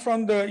grant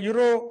from the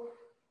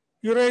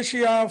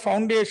Eurasia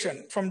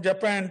Foundation from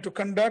Japan to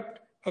conduct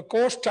a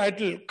course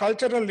titled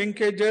Cultural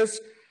Linkages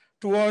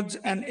Towards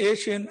an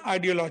Asian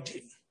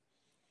Ideology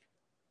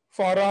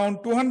for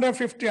around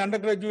 250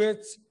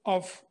 undergraduates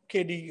of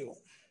KDU.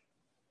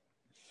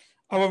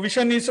 Our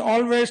vision is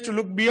always to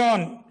look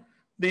beyond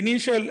the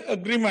initial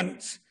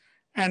agreements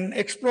and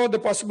explore the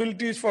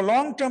possibilities for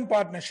long-term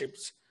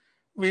partnerships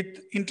with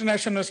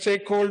international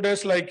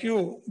stakeholders like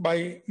you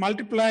by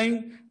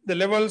multiplying the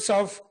levels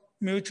of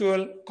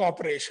mutual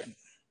cooperation.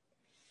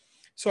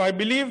 So I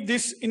believe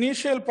this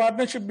initial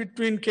partnership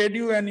between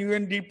KDU and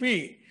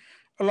UNDP,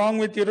 along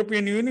with the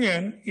European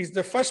Union, is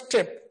the first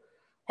step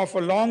of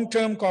a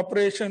long-term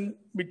cooperation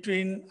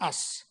between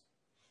us.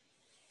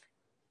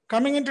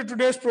 Coming into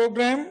today's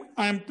program,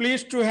 I am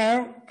pleased to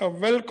have a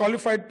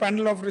well-qualified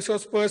panel of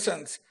resource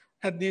persons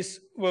at this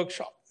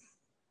workshop.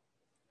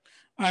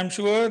 I am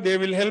sure they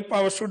will help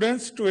our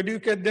students to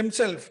educate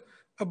themselves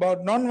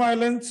about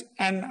nonviolence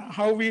and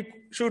how we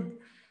should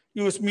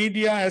use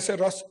media as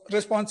a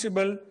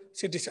responsible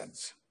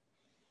citizens.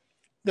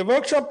 The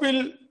workshop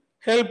will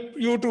help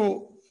you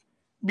to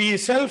be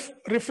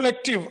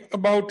self-reflective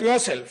about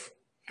yourself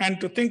and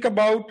to think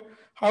about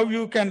how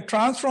you can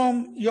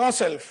transform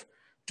yourself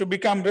to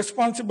become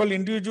responsible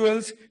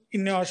individuals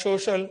in your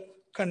social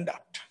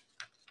conduct.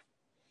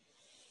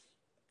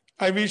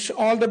 I wish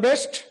all the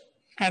best,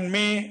 and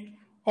may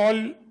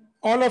all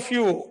of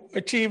you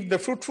achieve the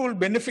fruitful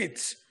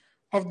benefits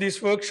of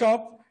this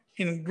workshop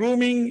in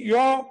grooming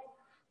your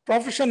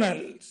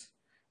professionals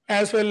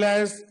as well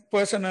as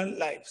personal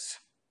lives.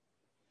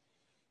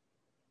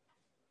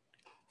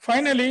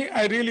 Finally,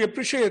 I really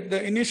appreciate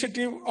the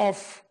initiative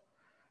of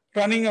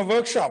running a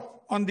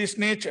workshop on this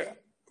nature,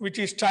 which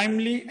is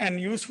timely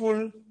and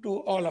useful to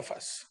all of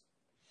us.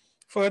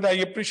 Further, I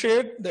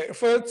appreciate the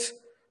efforts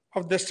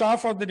of the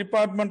staff of the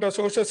Department of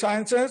Social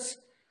Sciences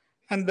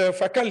and the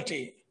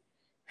faculty,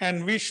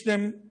 and wish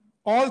them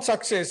all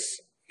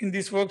success in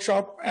this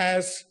workshop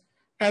as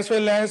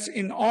well as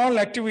in all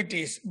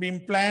activities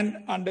being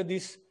planned under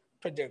this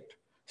project.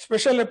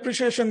 Special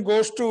appreciation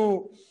goes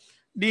to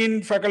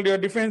Dean, Faculty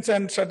of Defense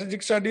and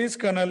Strategic Studies,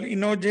 Colonel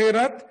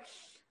Inauguration,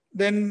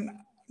 then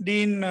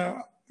Dean,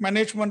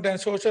 Management and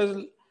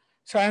Social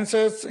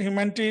Sciences,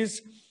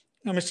 Humanities,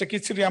 Mr.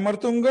 Kitsiri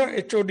Amartunga,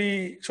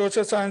 HOD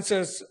Social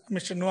Sciences,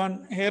 Mr.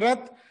 Nuan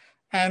Herath,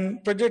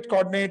 and Project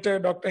Coordinator,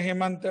 Dr.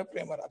 Hemanta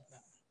Premaratna.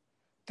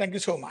 Thank you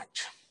so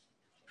much.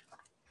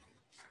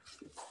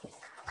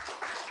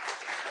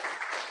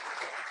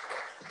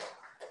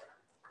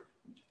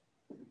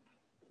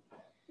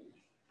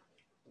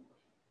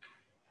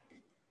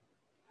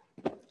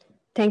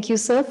 Thank you,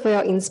 sir, for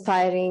your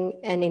inspiring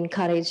and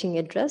encouraging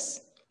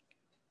address.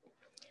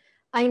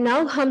 I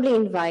now humbly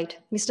invite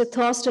Mr.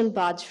 Thorsten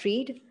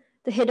Bargfried,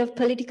 the head of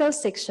political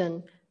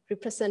section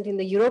representing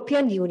the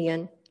European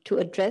Union, to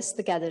address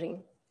the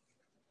gathering.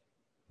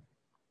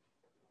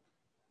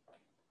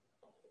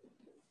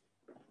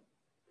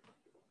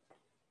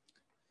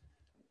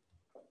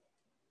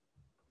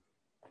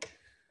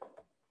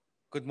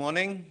 Good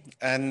morning,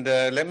 and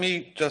let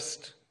me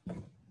just,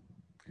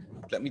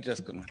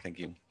 thank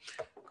you.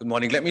 Good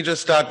morning. Let me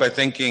just start by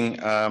thanking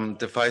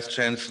the Vice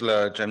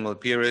Chancellor, General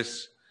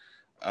Pires,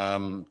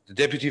 the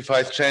Deputy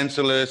Vice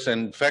Chancellors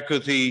and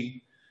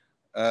faculty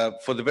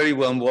for the very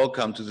warm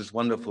welcome to this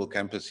wonderful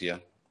campus here.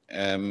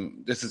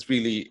 This is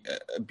really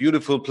a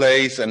beautiful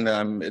place, and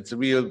it's a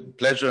real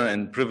pleasure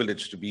and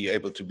privilege to be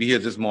able to be here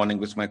this morning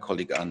with my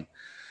colleague Anne.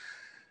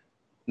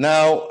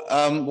 Now,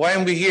 why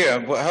am we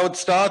here? Well, how it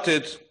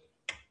started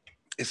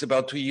is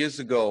about 2 years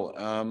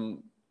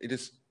ago. It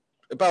is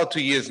about 2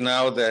 years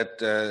now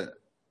that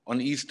on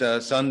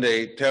Easter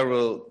Sunday,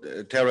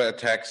 terror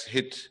attacks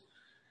hit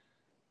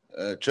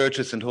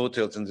churches and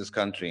hotels in this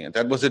country. And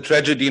that was a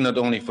tragedy not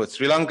only for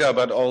Sri Lanka,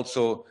 but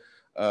also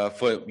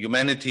for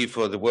humanity,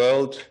 for the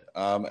world.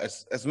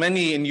 As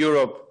many in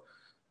Europe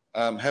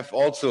have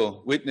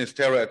also witnessed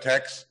terror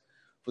attacks,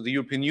 for the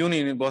European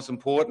Union, it was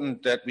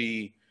important that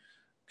we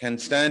can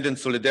stand in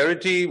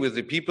solidarity with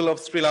the people of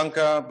Sri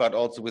Lanka, but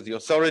also with the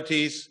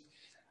authorities.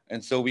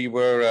 And so we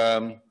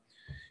were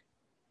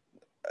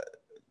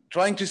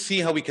trying to see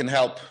how we can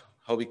help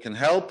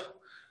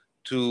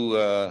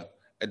to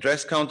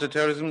address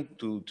counterterrorism,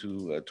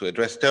 to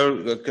address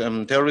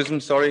terrorism,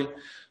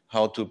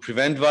 how to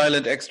prevent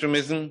violent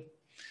extremism.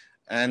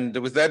 And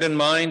with that in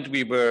mind,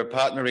 we were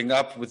partnering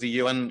up with the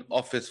UN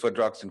Office for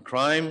Drugs and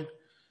Crime,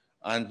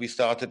 and we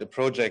started a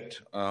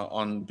project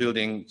on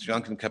building Sri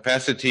Lankan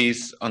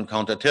capacities on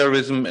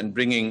counterterrorism and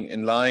bringing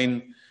in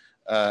line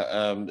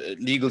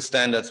legal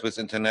standards with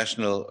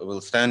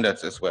international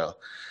standards as well.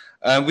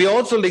 We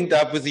also linked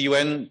up with the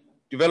UN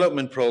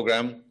Development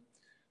Program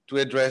to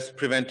address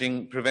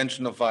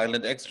prevention of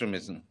violent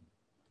extremism.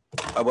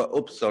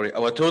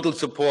 Our total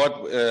support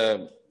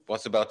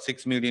was about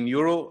 6 million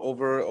euro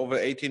over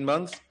 18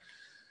 months.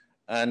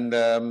 And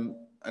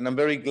I'm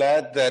very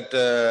glad that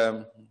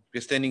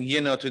we're standing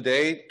here now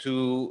today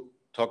to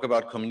talk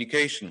about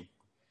communication.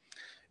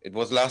 It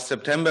was last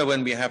September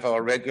when we have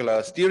our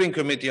regular steering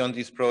committee on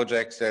these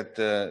projects that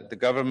the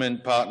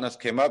government partners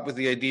came up with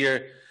the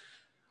idea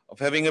of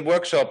having a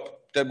workshop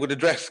that would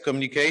address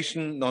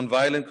communication,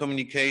 nonviolent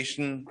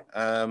communication,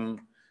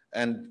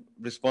 and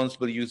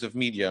responsible use of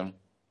media.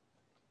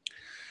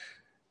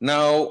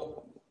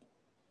 Now,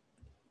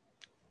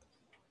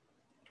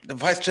 the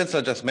Vice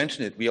Chancellor just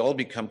mentioned it, we all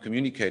become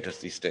communicators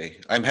these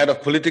days. I'm head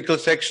of political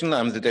section,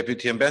 I'm the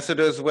Deputy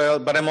Ambassador as well,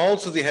 but I'm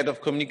also the head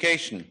of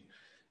communication.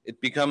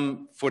 It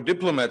become, for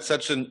diplomats,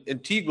 such an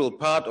integral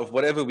part of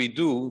whatever we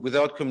do.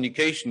 Without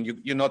communication,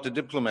 you're not a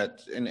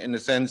diplomat in a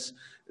sense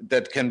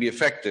that can be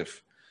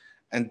effective.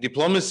 And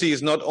diplomacy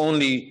is not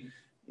only,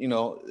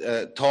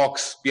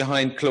 talks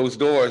behind closed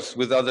doors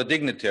with other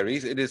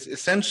dignitaries. It is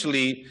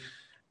essentially,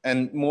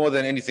 and more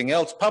than anything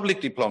else,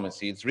 public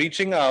diplomacy. It's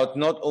reaching out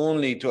not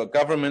only to our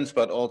governments,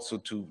 but also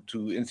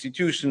to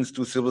institutions,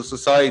 to civil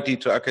society,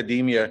 to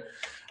academia,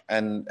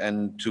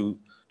 and to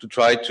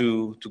try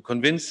to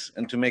convince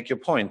and to make your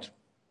point.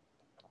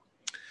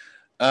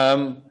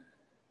 Now,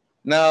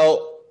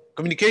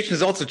 communication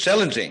is also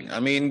challenging. I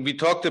mean, we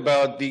talked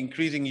about the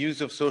increasing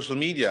use of social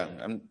media.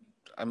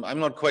 I'm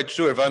not quite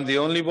sure if I'm the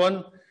only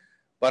one,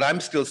 but I'm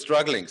still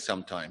struggling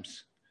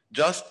sometimes.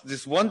 Just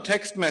this one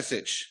text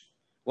message,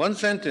 one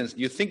sentence,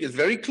 you think is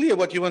very clear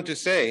what you want to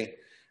say,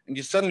 and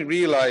you suddenly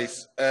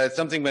realize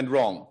something went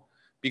wrong.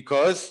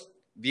 because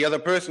the other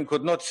person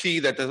could not see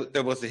that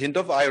there was a hint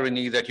of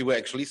irony, that you were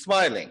actually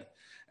smiling.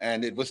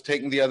 And it was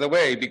taken the other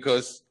way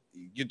because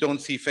you don't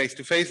see face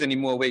to face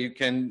anymore where you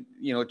can,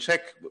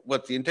 check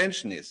what the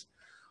intention is.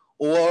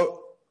 Or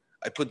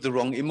I put the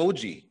wrong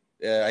emoji.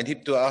 I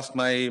need to ask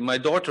my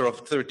daughter of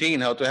 13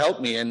 how to help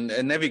me in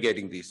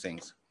navigating these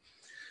things.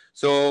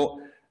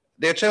 So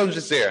there are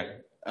challenges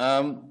there.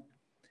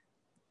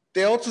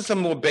 There are also some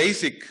more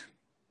basic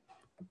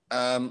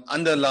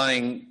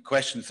underlying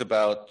questions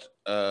about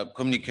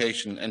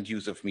communication and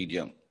use of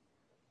media.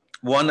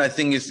 One, I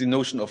think, is the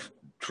notion of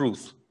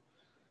truth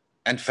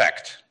and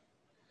fact.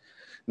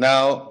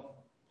 Now,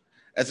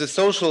 as a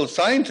social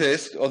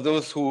scientist, or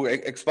those who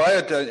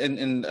aspire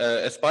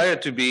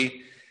to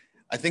be,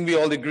 I think we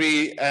all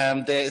agree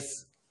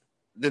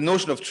the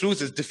notion of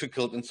truth is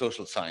difficult in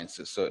social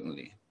sciences,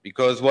 certainly,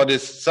 because what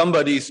is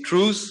somebody's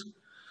truth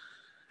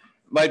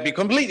might be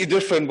completely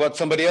different what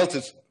somebody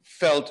else's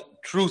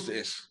felt truth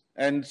is.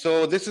 And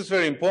so this is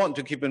very important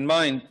to keep in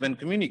mind when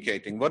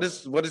communicating. What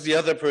is the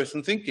other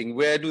person thinking?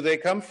 Where do they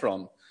come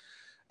from?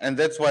 And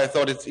that's why I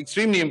thought it's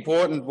extremely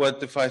important what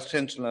the Vice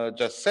Chancellor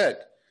just said,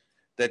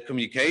 that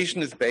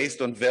communication is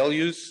based on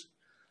values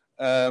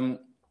and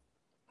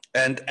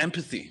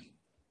empathy.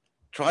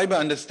 Try by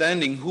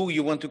understanding who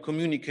you want to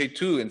communicate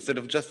to instead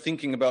of just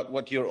thinking about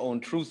what your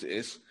own truth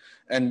is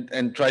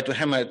and try to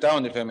hammer it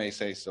down, if I may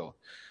say so.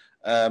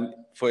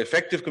 For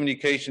effective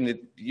communication,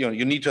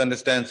 you need to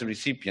understand the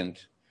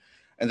recipient.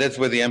 And that's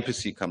where the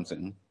empathy comes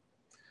in.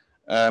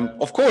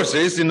 Of course,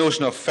 there is the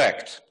notion of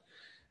fact.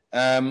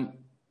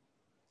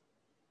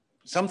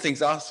 Some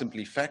things are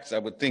simply facts, I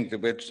would think.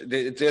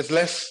 There's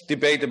less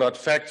debate about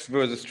facts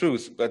versus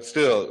truth, but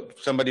still,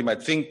 somebody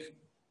might think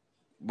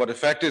what a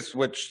fact is,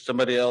 which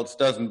somebody else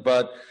doesn't.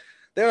 But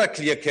there are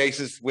clear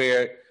cases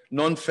where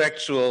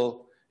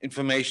non-factual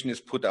information is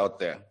put out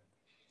there.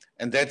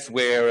 And that's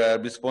where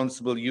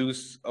responsible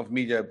use of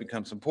media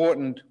becomes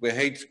important, where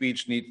hate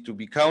speech needs to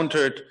be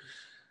countered,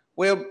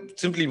 where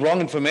simply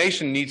wrong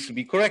information needs to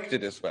be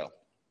corrected as well.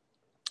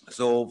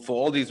 So for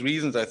all these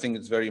reasons, I think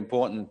it's very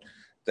important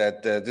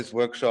that this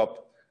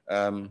workshop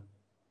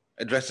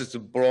addresses the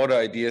broader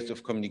ideas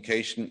of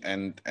communication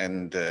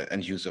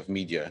and use of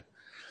media.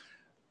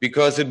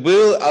 Because it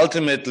will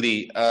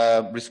ultimately,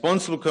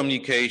 responsible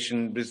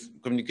communication,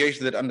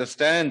 communication that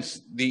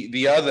understands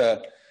the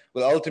other,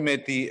 will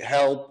ultimately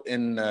help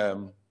in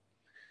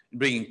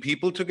bringing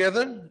people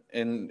together,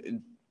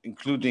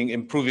 including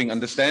improving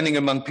understanding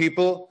among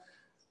people,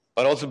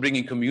 but also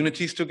bringing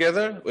communities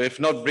together, or if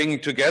not bringing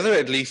together,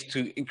 at least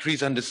to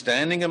increase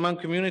understanding among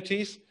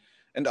communities,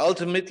 and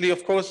ultimately,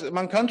 of course,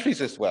 among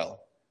countries as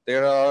well.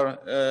 There are,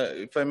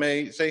 if I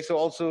may say so,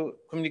 also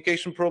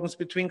communication problems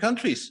between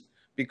countries,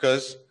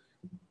 because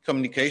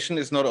communication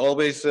is not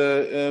always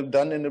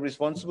done in a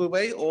responsible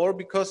way, or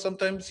because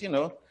sometimes,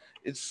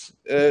 it's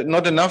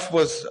not enough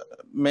was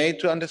made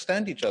to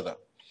understand each other.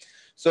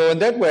 So in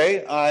that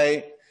way,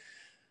 I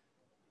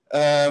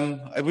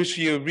wish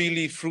you a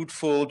really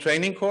fruitful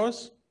training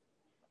course.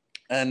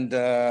 And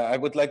I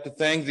would like to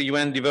thank the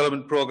UN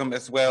Development Programme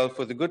as well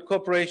for the good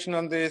cooperation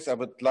on this. I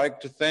would like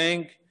to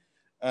thank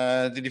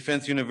the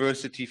Defense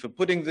University for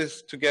putting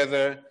this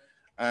together.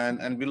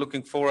 And we're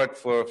looking forward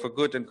for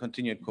good and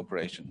continued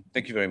cooperation.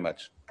 Thank you very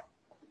much.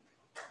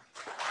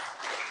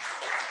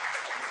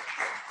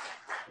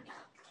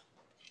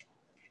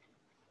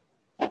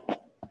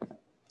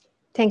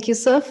 Thank you,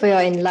 sir, for your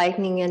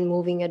enlightening and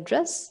moving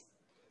address.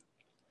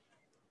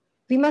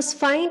 We must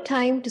find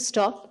time to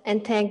stop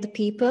and thank the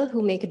people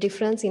who make a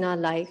difference in our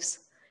lives.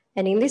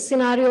 And in this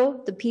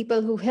scenario, the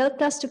people who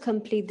helped us to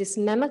complete this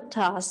mammoth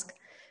task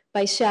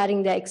by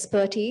sharing their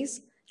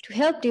expertise to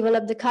help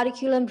develop the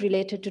curriculum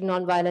related to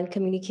nonviolent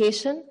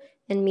communication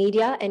and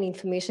media and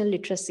information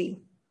literacy.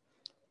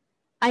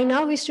 I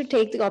now wish to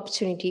take the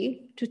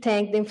opportunity to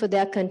thank them for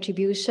their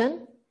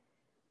contribution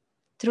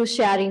through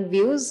sharing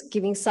views,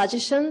 giving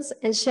suggestions,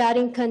 and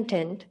sharing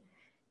content,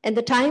 and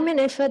the time and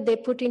effort they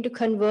put into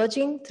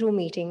converging through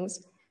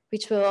meetings,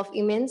 which were of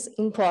immense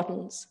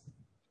importance.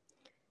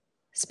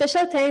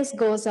 Special thanks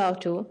goes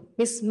out to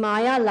Ms.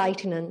 Maya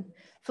Laitinen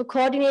for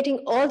coordinating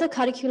all the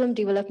curriculum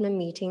development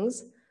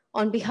meetings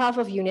on behalf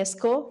of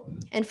UNESCO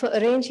and for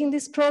arranging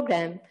this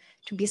program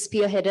to be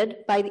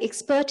spearheaded by the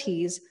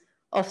expertise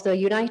of the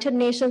United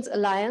Nations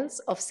Alliance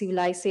of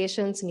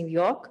Civilizations New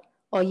York,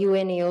 or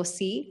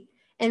UNAOC,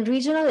 and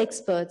regional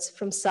experts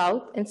from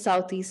South and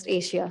Southeast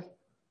Asia.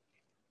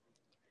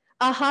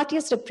 Our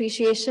heartiest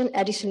appreciation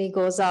additionally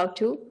goes out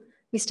to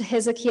Mr.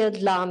 Hezekiah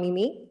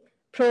Dlamini,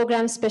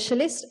 Program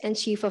Specialist and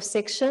Chief of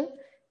Section,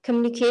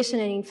 Communication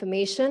and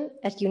Information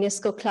at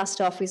UNESCO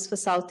Cluster Office for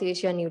South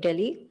Asia, New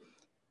Delhi,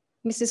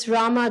 Mrs.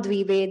 Rama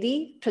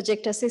Dwivedi,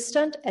 Project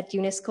Assistant at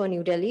UNESCO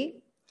New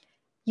Delhi,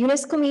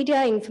 UNESCO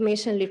Media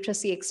Information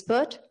Literacy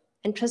Expert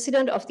and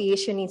President of the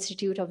Asian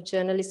Institute of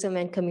Journalism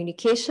and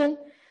Communication,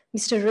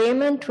 Mr.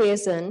 Raymond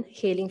Tuazon,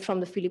 hailing from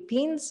the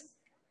Philippines,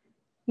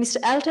 Mr.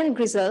 Alton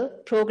Grizel,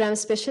 Program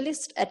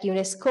Specialist at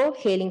UNESCO,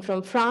 hailing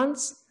from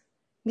France,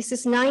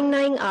 Mrs. Nang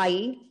Nang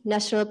Ai,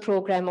 National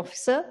Program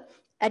Officer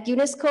at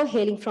UNESCO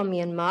hailing from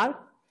Myanmar,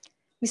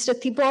 Mr.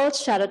 Thibault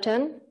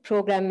Sheraton,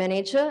 Program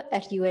Manager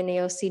at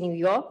UNAOC New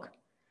York,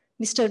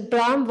 Mr.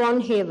 Bram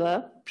von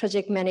Haver,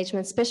 Project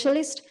Management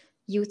Specialist,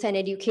 Youth and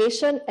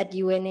Education at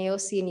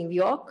UNAOC New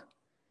York,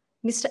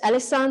 Mr.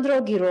 Alessandro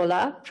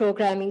Girola,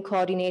 Programming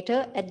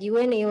Coordinator at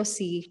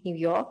UNAOC New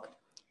York,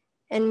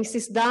 and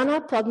Mrs.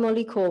 Dana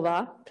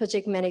Podmolikova,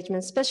 Project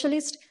Management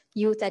Specialist,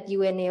 Youth at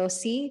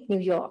UNAOC New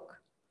York.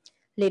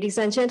 Ladies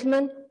and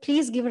gentlemen,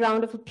 please give a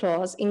round of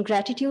applause in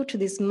gratitude to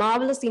these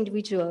marvelous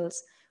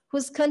individuals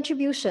whose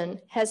contribution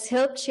has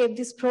helped shape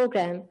this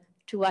program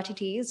to what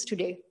it is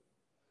today.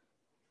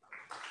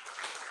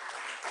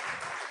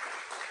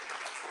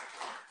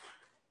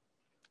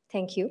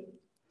 Thank you.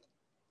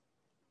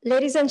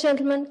 Ladies and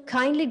gentlemen,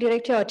 kindly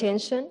direct your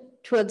attention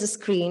towards the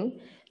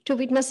screen to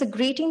witness a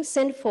greeting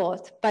sent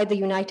forth by the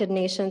United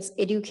Nations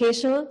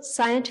Educational,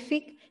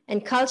 Scientific,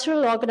 and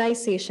Cultural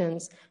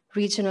Organizations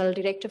Regional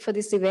Director for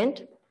this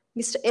event,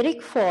 Mr.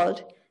 Eric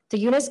Fald,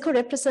 the UNESCO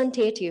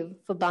representative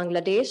for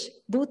Bangladesh,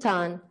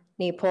 Bhutan,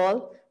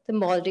 Nepal, the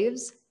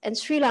Maldives, and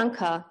Sri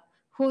Lanka,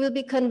 who will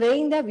be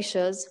conveying their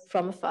wishes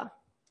from afar.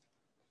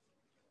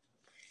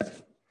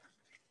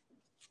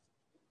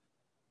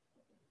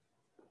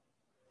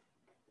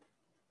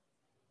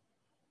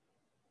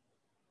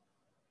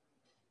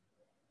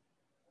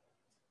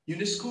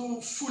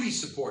 UNESCO fully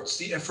supports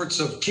the efforts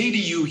of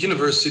KDU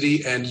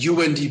University and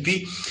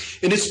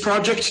UNDP in its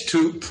project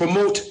to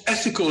promote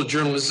ethical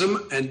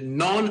journalism and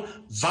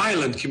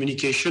non-violent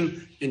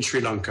communication in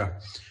Sri Lanka.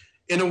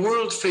 In a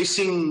world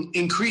facing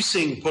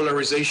increasing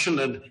polarization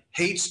and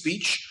hate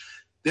speech,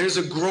 there's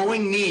a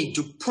growing need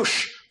to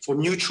push for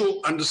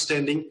mutual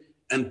understanding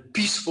and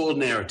peaceful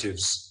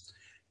narratives.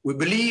 We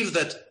believe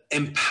that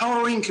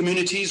empowering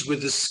communities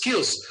with the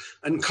skills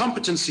and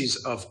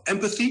competencies of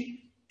empathy,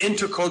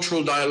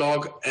 intercultural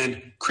dialogue,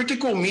 and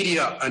critical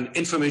media and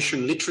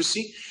information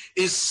literacy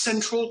is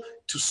central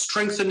to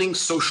strengthening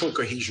social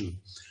cohesion.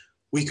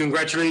 We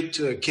congratulate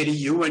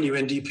KDU and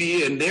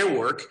UNDP in their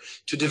work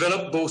to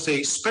develop both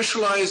a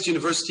specialized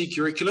university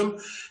curriculum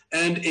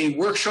and a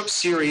workshop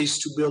series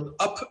to build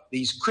up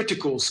these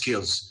critical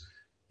skills.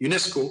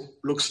 UNESCO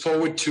looks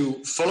forward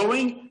to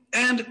following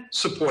and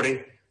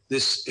supporting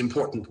this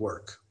important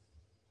work.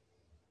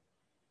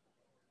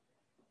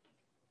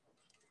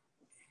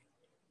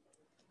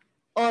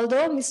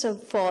 Although Mr.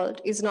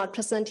 Fald is not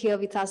present here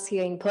with us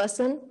here in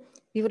person,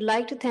 we would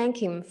like to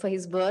thank him for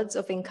his words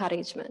of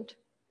encouragement.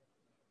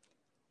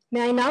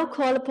 May I now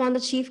call upon the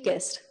chief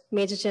guest,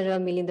 Major General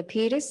Milinda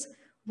Peiris,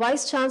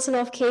 Vice Chancellor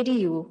of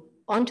KDU,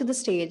 onto the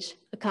stage,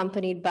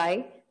 accompanied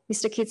by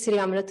Mr. Kitsiri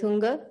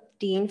Amratunga,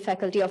 Dean,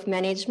 Faculty of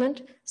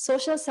Management,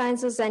 Social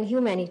Sciences and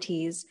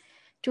Humanities,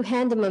 to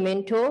hand the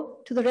memento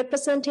to the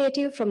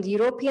representative from the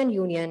European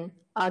Union,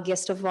 our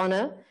guest of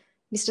honor,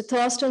 Mr.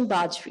 Thorsten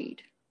Bajfried.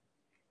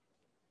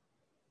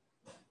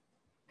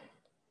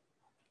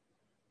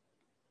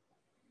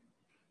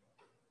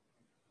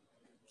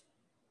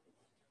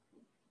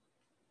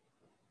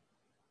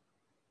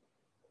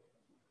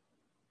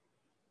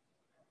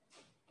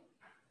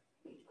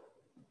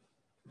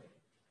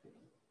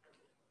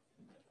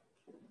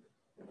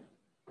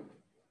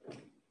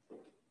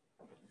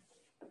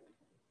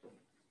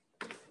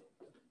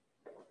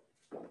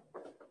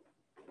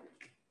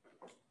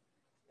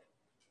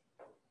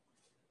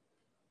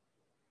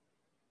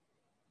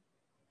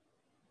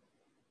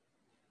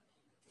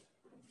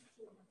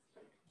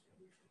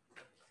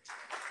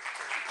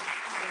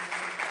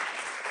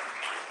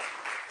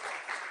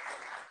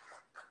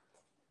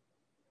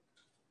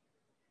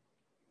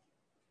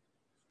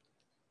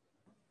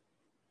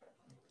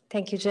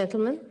 Thank you,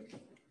 gentlemen.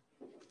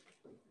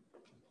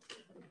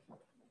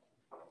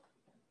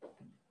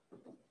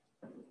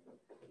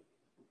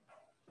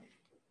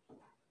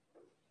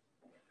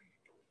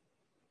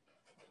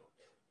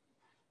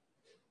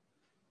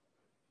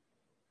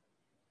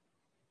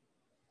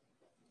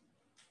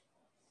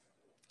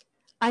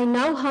 I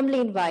now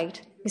humbly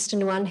invite Mr.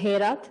 Nuwan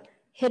Herath,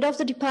 Head of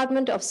the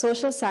Department of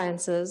Social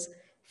Sciences,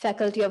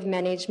 Faculty of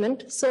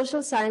Management,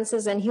 Social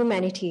Sciences and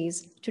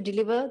Humanities, to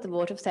deliver the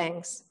vote of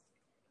thanks.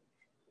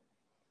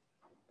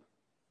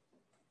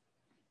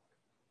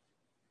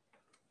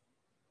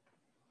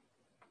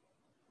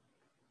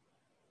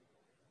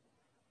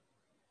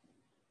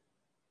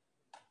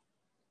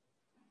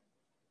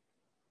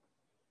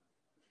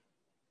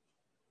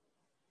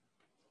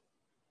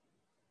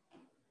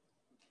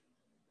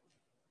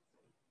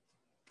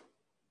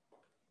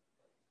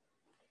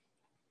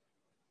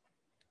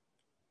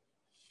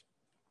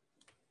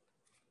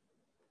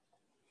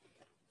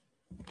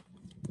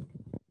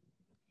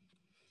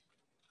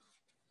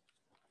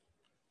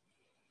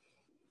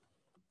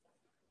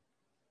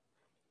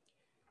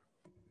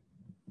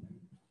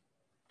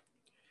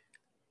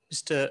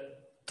 Mr.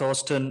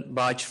 Thorsten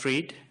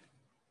Bajfried,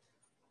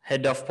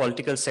 Head of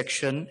Political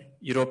Section,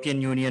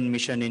 European Union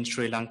Mission in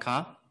Sri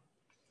Lanka.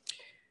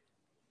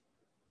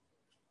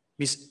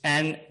 Ms.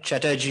 Anne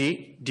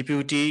Chatterjee,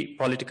 Deputy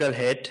Political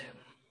Head,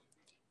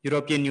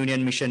 European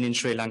Union Mission in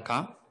Sri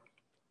Lanka.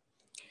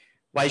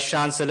 Vice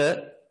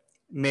Chancellor,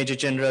 Major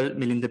General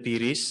Milinda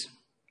Piris,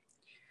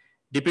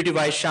 Deputy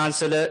Vice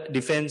Chancellor,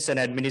 Defense and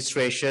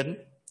Administration,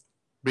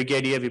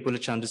 Brigadier Vipula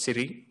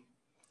Chandrasiri,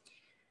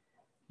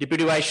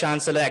 Deputy Vice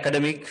Chancellor,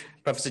 Academic,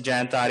 Professor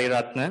Jayanta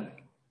Ariyaratne,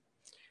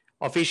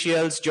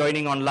 officials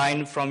joining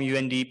online from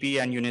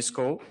UNDP and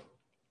UNESCO,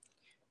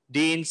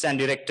 deans and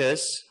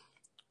directors,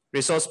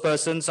 resource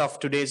persons of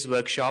today's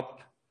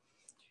workshop,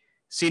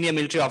 senior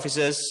military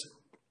officers,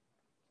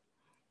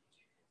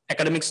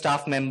 academic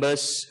staff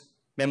members,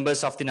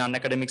 members of the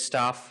non-academic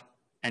staff,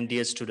 and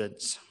dear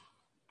students.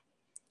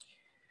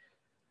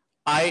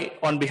 I,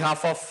 on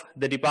behalf of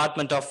the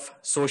Department of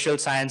Social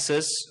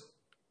Sciences,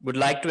 would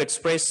like to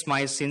express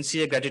my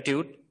sincere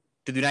gratitude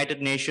to the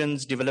United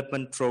Nations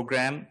Development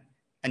Programme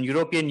and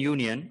European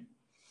Union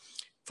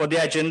for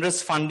their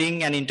generous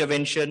funding and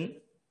intervention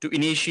to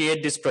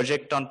initiate this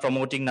project on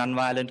promoting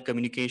nonviolent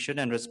communication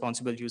and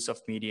responsible use of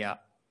media.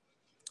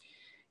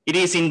 It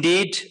is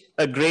indeed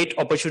a great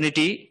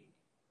opportunity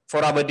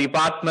for our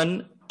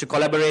department to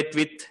collaborate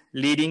with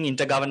leading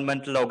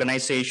intergovernmental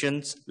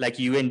organizations like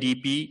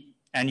UNDP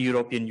and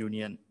European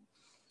Union.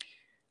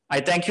 I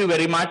thank you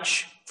very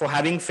much for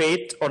having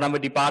faith on our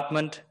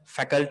department,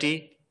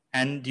 faculty,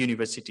 and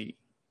university.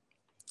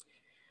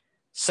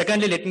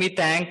 Secondly, let me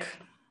thank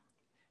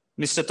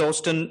Mr.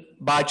 Thorsten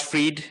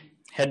Bajfried,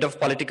 Head of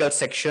Political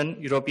Section,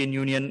 European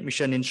Union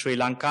Mission in Sri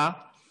Lanka,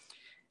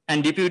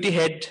 and Deputy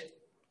Head,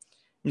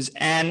 Ms.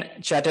 Anne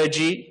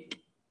Chatterjee.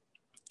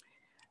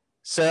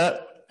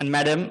 Sir and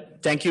Madam,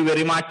 thank you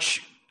very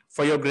much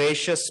for your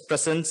gracious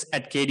presence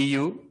at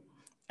KDU,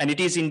 and it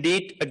is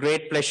indeed a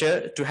great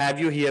pleasure to have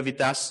you here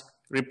with us,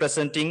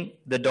 representing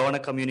the donor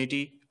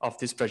community of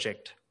this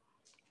project.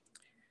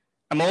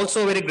 I'm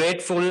also very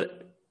grateful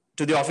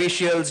to the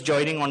officials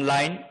joining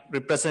online,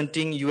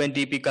 representing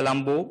UNDP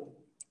Colombo,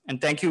 and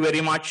thank you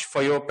very much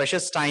for your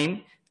precious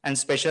time and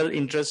special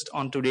interest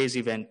on today's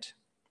event.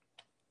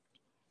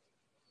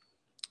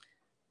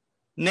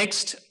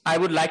 Next, I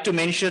would like to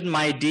mention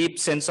my deep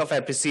sense of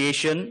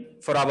appreciation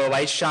for our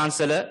Vice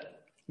Chancellor,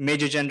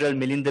 Major General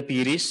Milinda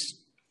Piris,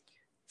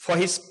 for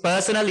his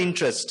personal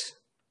interest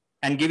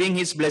and giving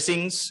his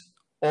blessings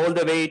all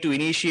the way to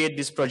initiate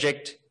this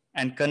project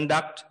and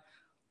conduct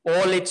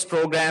all its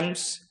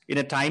programs in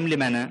a timely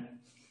manner.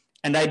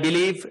 And I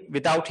believe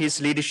without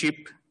his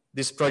leadership,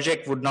 this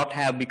project would not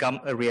have become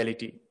a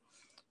reality.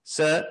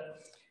 Sir,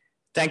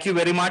 thank you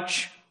very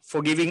much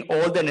for giving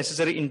all the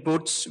necessary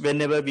inputs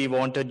whenever we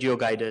wanted your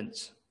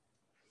guidance.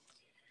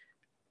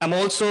 I'm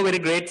also very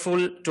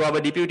grateful to our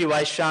Deputy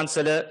Vice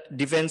Chancellor,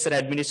 Defense and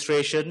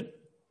Administration,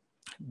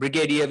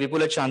 Brigadier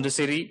Vipula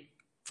Chandrasiri,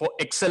 for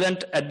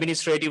excellent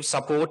administrative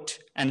support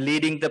and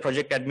leading the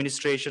project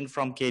administration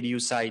from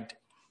KDU side.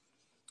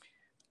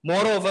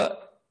 Moreover,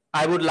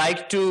 I would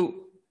like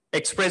to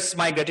express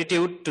my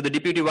gratitude to the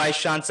Deputy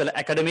Vice Chancellor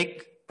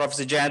Academic,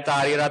 Professor Jayanta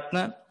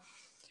Ariyaratne,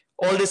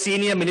 all the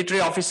senior military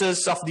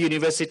officers of the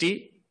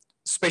university,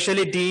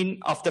 especially Dean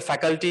of the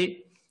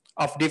Faculty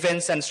of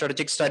Defense and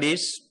Strategic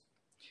Studies,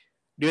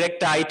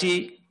 Director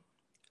IT,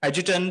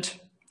 Adjutant,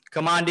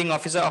 Commanding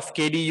Officer of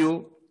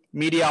KDU,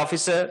 Media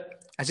Officer,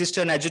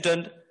 Assistant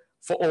Adjutant,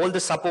 for all the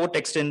support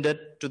extended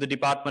to the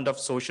Department of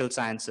Social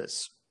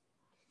Sciences.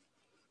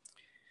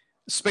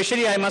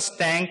 Especially I must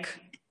thank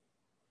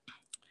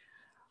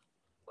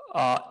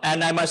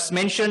and I must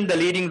mention the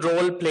leading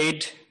role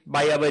played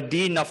by our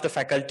Dean of the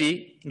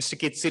Faculty, Mr.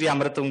 Kitsiri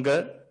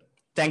Amaratunga.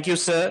 Thank you,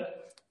 sir,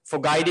 for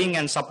guiding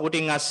and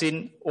supporting us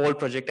in all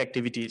project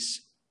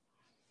activities.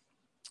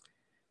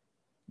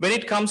 When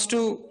it comes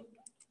to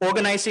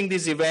organizing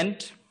this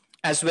event,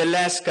 as well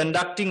as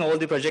conducting all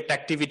the project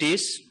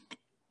activities,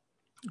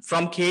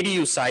 from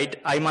KDU side,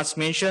 I must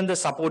mention the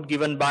support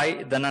given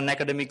by the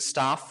non-academic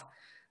staff,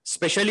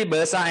 especially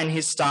Bursa and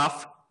his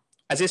staff,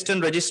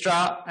 Assistant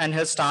Registrar and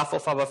her staff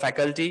of our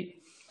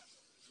faculty.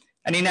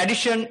 And in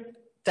addition,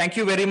 thank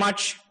you very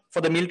much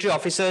for the military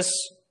officers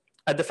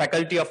at the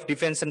Faculty of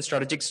Defense and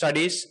Strategic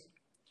Studies,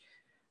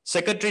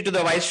 Secretary to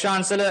the Vice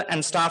Chancellor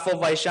and staff of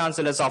Vice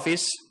Chancellor's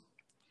Office,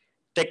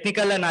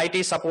 technical and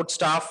IT support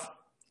staff,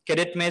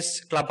 cadet mess,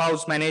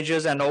 clubhouse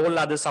managers, and all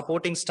other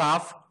supporting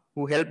staff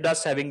who helped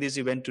us having this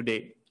event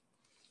today.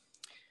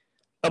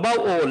 Above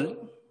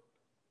all,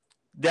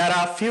 there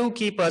are a few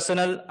key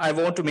personnel I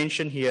want to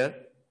mention here.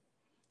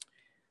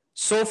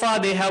 So far,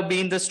 they have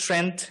been the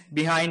strength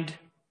behind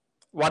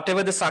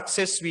whatever the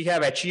success we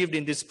have achieved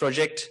in this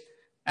project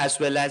as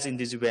well as in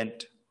this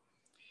event.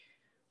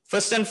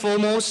 First and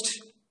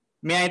foremost,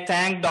 may I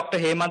thank Dr.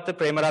 Hemantha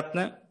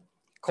Premaratne,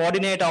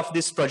 coordinator of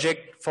this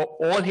project, for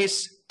all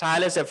his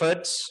tireless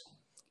efforts,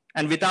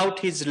 and without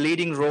his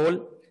leading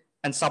role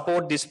and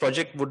support, this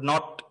project would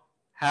not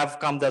have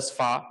come thus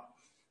far.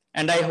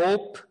 And I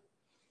hope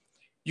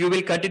you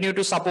will continue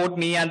to support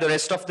me and the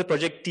rest of the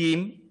project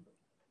team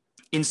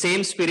in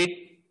same spirit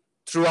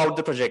throughout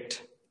the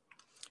project.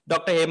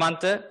 Dr.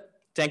 Hemantha,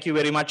 thank you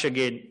very much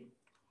again.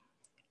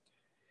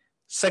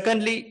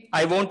 Secondly,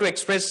 I want to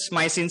express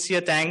my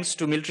sincere thanks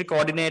to military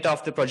coordinator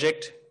of the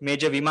project,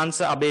 Major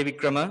Vimansa Abe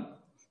Vikrama,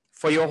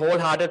 for your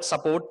wholehearted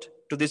support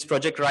to this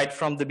project right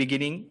from the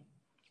beginning.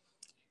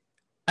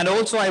 And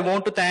also I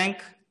want to thank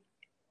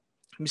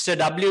Mr.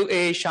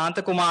 W.A.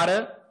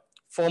 Shantakumara,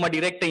 former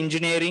Director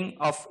Engineering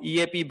of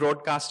EAP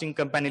Broadcasting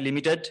Company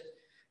Limited,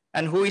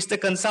 and who is the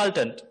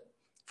consultant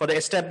for the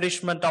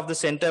establishment of the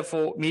Center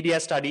for Media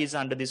Studies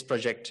under this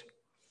project.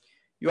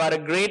 You are a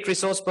great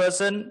resource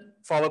person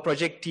for our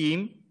project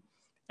team,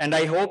 and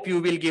I hope you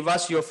will give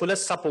us your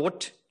fullest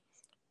support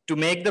to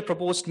make the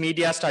proposed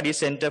Media Studies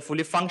Center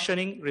fully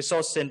functioning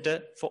resource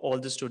center for all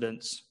the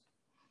students.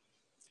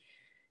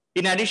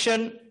 In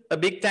addition, a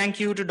big thank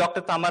you to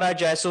Dr. Tamara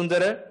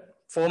Jayasundara,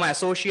 former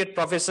Associate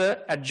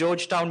Professor at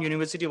Georgetown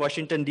University,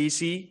 Washington,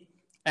 D.C.,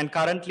 and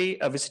currently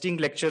a visiting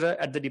lecturer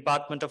at the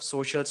Department of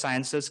Social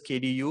Sciences,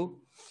 KDU,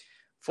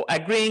 for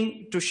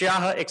agreeing to share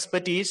her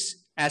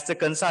expertise as the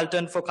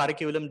consultant for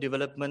curriculum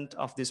development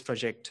of this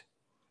project.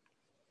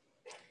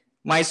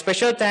 My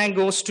special thank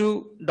goes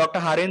to Dr.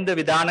 Harinder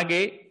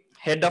Vidanage,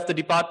 Head of the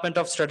Department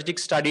of Strategic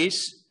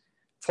Studies,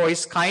 for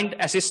his kind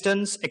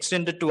assistance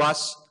extended to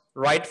us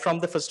right from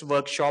the first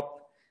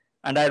workshop,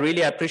 and I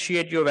really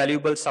appreciate your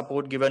valuable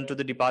support given to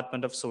the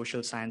Department of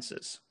Social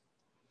Sciences.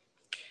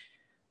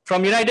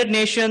 From United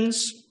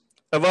Nations,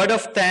 a word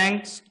of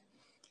thanks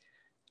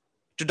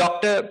to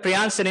Dr.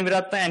 Priyan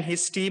Seneviratna and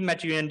his team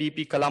at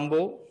UNDP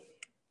Colombo,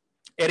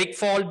 Eric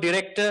Fall,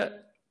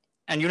 Director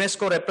and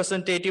UNESCO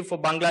representative for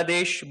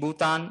Bangladesh,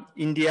 Bhutan,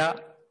 India,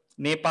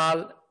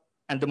 Nepal,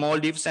 and the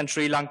Maldives and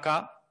Sri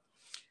Lanka,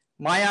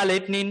 Maya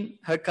Letnin,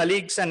 her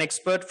colleagues and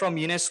experts from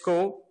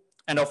UNESCO,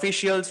 and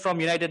officials from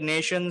United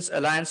Nations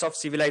Alliance of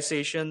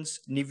Civilizations,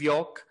 New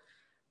York,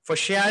 for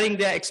sharing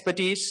their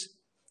expertise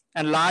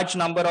and large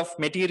number of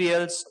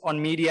materials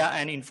on media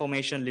and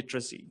information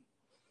literacy.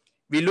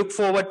 We look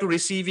forward to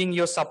receiving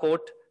your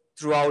support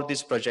throughout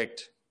this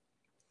project.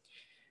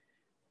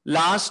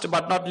 Last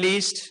but not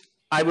least,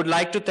 I would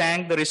like to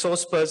thank the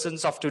resource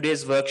persons of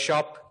today's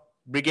workshop,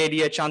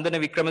 Brigadier Chandana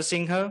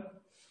Vikramasinghe,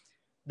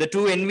 the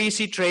two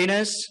NVC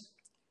trainers,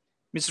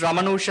 Ms.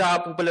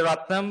 Ramanusha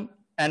Pupalaratnam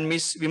and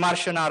Ms.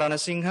 Vimarshana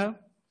Ranasinghe,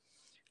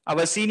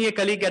 our senior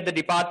colleague at the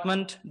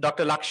department,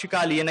 Dr.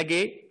 Lakshika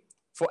Liyanage,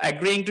 for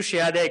agreeing to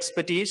share their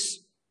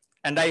expertise,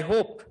 and I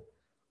hope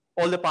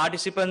all the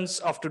participants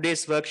of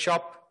today's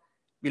workshop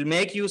will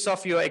make use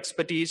of your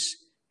expertise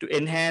to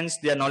enhance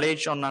their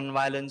knowledge on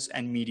nonviolence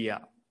and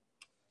media.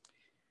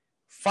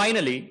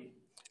 Finally,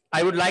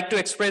 I would like to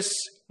express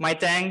my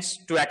thanks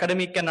to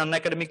academic and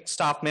non-academic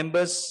staff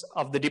members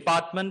of the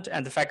department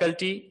and the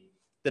faculty,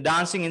 the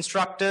dancing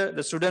instructor,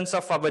 the students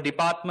of our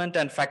department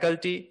and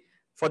faculty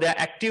for their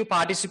active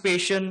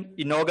participation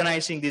in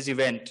organizing this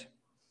event.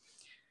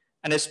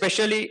 And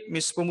especially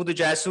Ms. Kumudu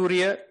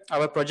Jayasuriya,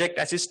 our project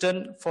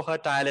assistant, for her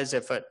tireless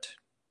effort.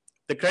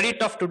 The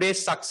credit of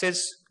today's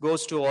success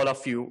goes to all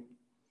of you.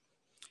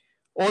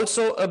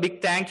 Also, a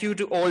big thank you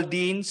to all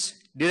deans,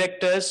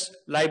 directors,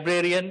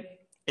 librarians,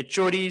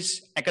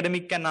 HODs,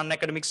 academic and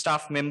non-academic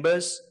staff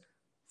members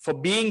for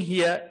being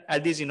here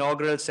at this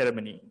inaugural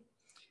ceremony.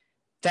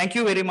 Thank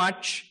you very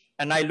much,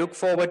 and I look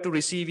forward to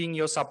receiving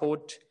your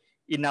support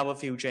in our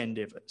future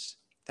endeavors.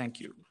 Thank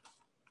you.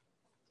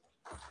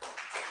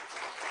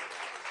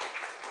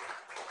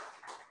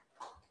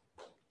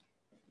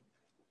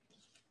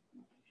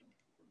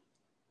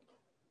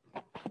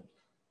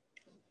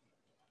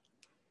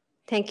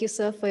 Thank you,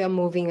 sir, for your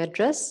moving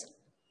address.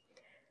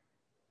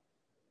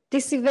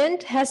 This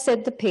event has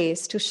set the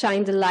pace to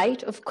shine the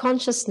light of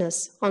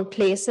consciousness on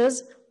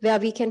places where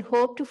we can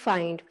hope to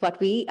find what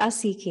we are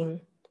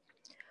seeking.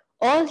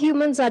 All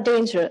humans are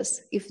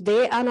dangerous if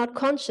they are not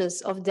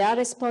conscious of their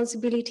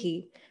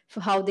responsibility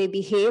for how they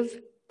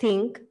behave,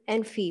 think,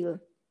 and feel.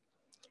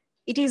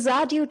 It is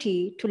our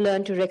duty to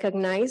learn to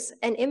recognize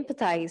and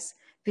empathize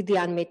with the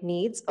unmet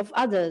needs of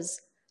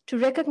others, to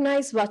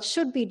recognize what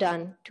should be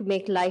done to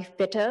make life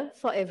better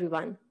for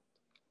everyone.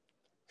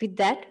 With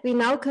that, we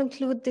now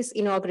conclude this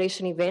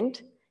inauguration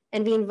event,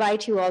 and we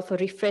invite you all for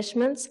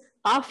refreshments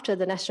after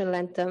the national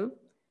anthem.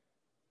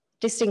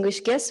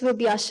 Distinguished guests will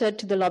be ushered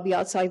to the lobby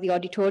outside the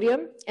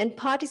auditorium, and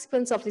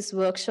participants of this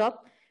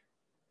workshop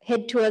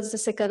head towards the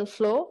second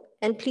floor,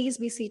 and please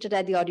be seated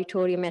at the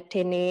auditorium at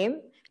 10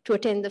 a.m. to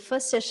attend the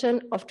first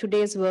session of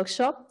today's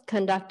workshop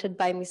conducted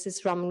by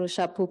Mrs.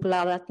 Ramanusha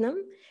Pupalaratnam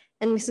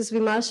and Mrs.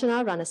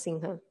 Vimarshana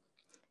Ranasinghe.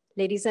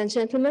 Ladies and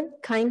gentlemen,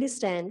 kindly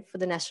stand for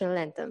the national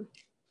anthem.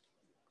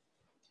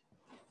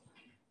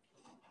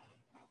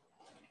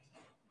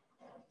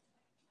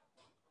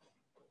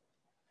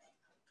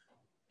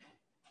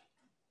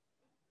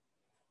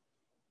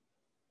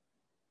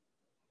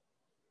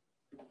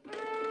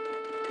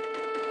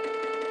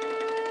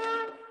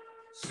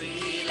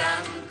 Sri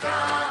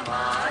Lanka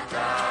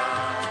Mata,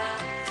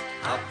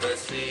 Appa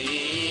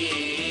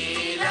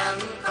Sri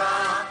Lanka,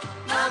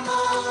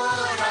 Namo,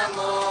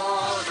 Namo,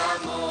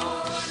 Namo,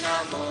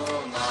 Namo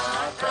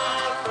Mata.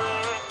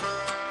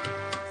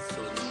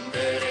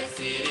 Sundara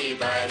Siri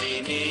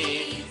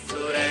Barini,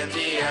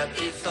 Surandi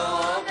Ati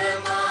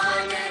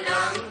Sobhamana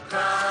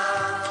Lanka.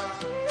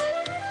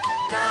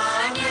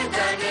 Danya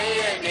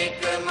Danaya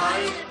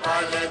Nekamal,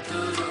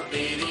 Palaturu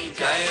Biri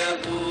Jaya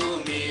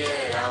Bhumi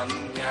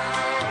Ramya.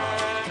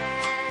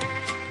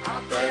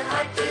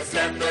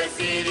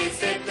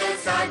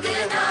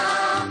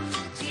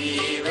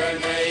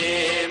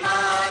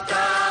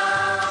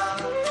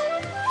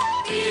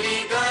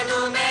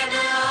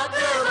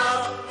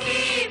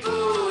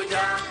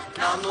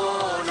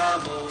 Namo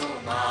Namo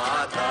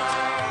Mata.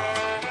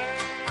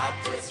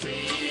 Up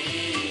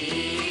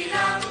Sri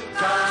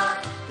Lanka.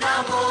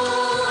 Namo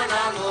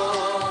Namo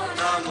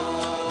Namo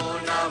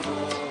Namo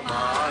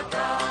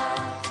Mata.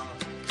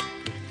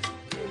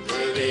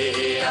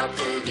 Ubave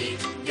Apa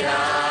Vidya.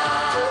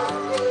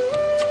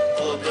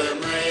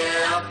 Ubamaya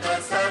Apa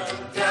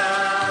Satya.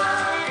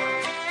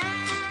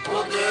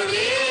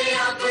 Ubave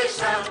Apa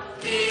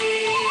Shakti.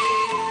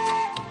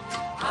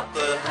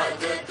 Apa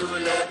Hada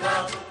Tula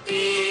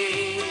Bhakti.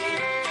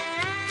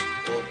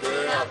 Upa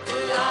Apa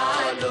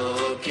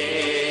Aloke.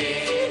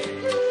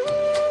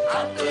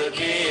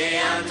 Apage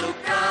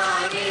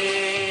Anuprane.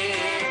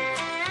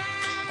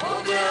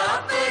 Upa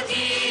Apa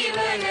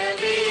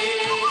Jeevanave.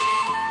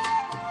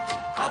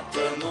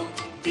 Apa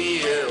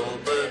Muktiya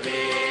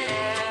Ubave.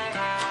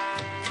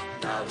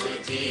 Nav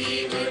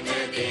Jeevana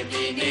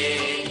Devine.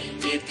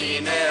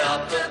 Nitina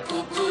Apa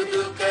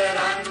Kubudu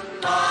Karan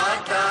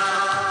Mata.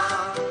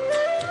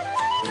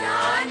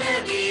 Jnana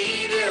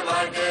Veera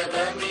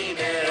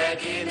Vadavamina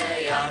Ragina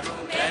Yanu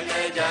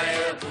Mena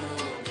Jaya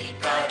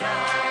Bhumikara.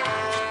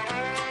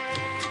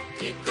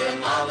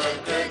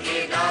 Ikamavatake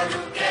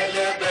Naru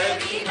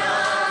Kalabarina.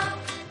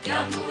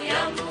 Yamu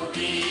Yamu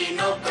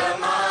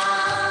Vinopama.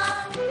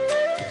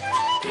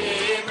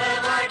 Prema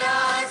Vada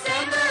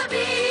Sama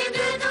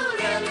Veda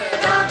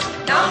Duralada.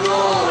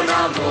 Namo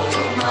Namo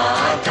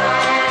Mata.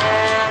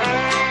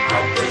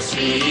 Apa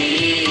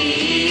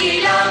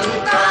Sri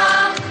Lanka.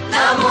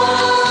 Namo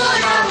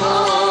Namo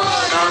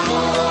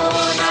Namo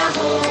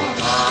Namo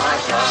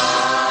Mata.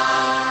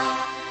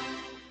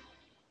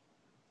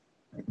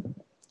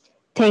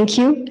 Thank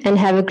you and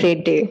have a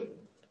great day.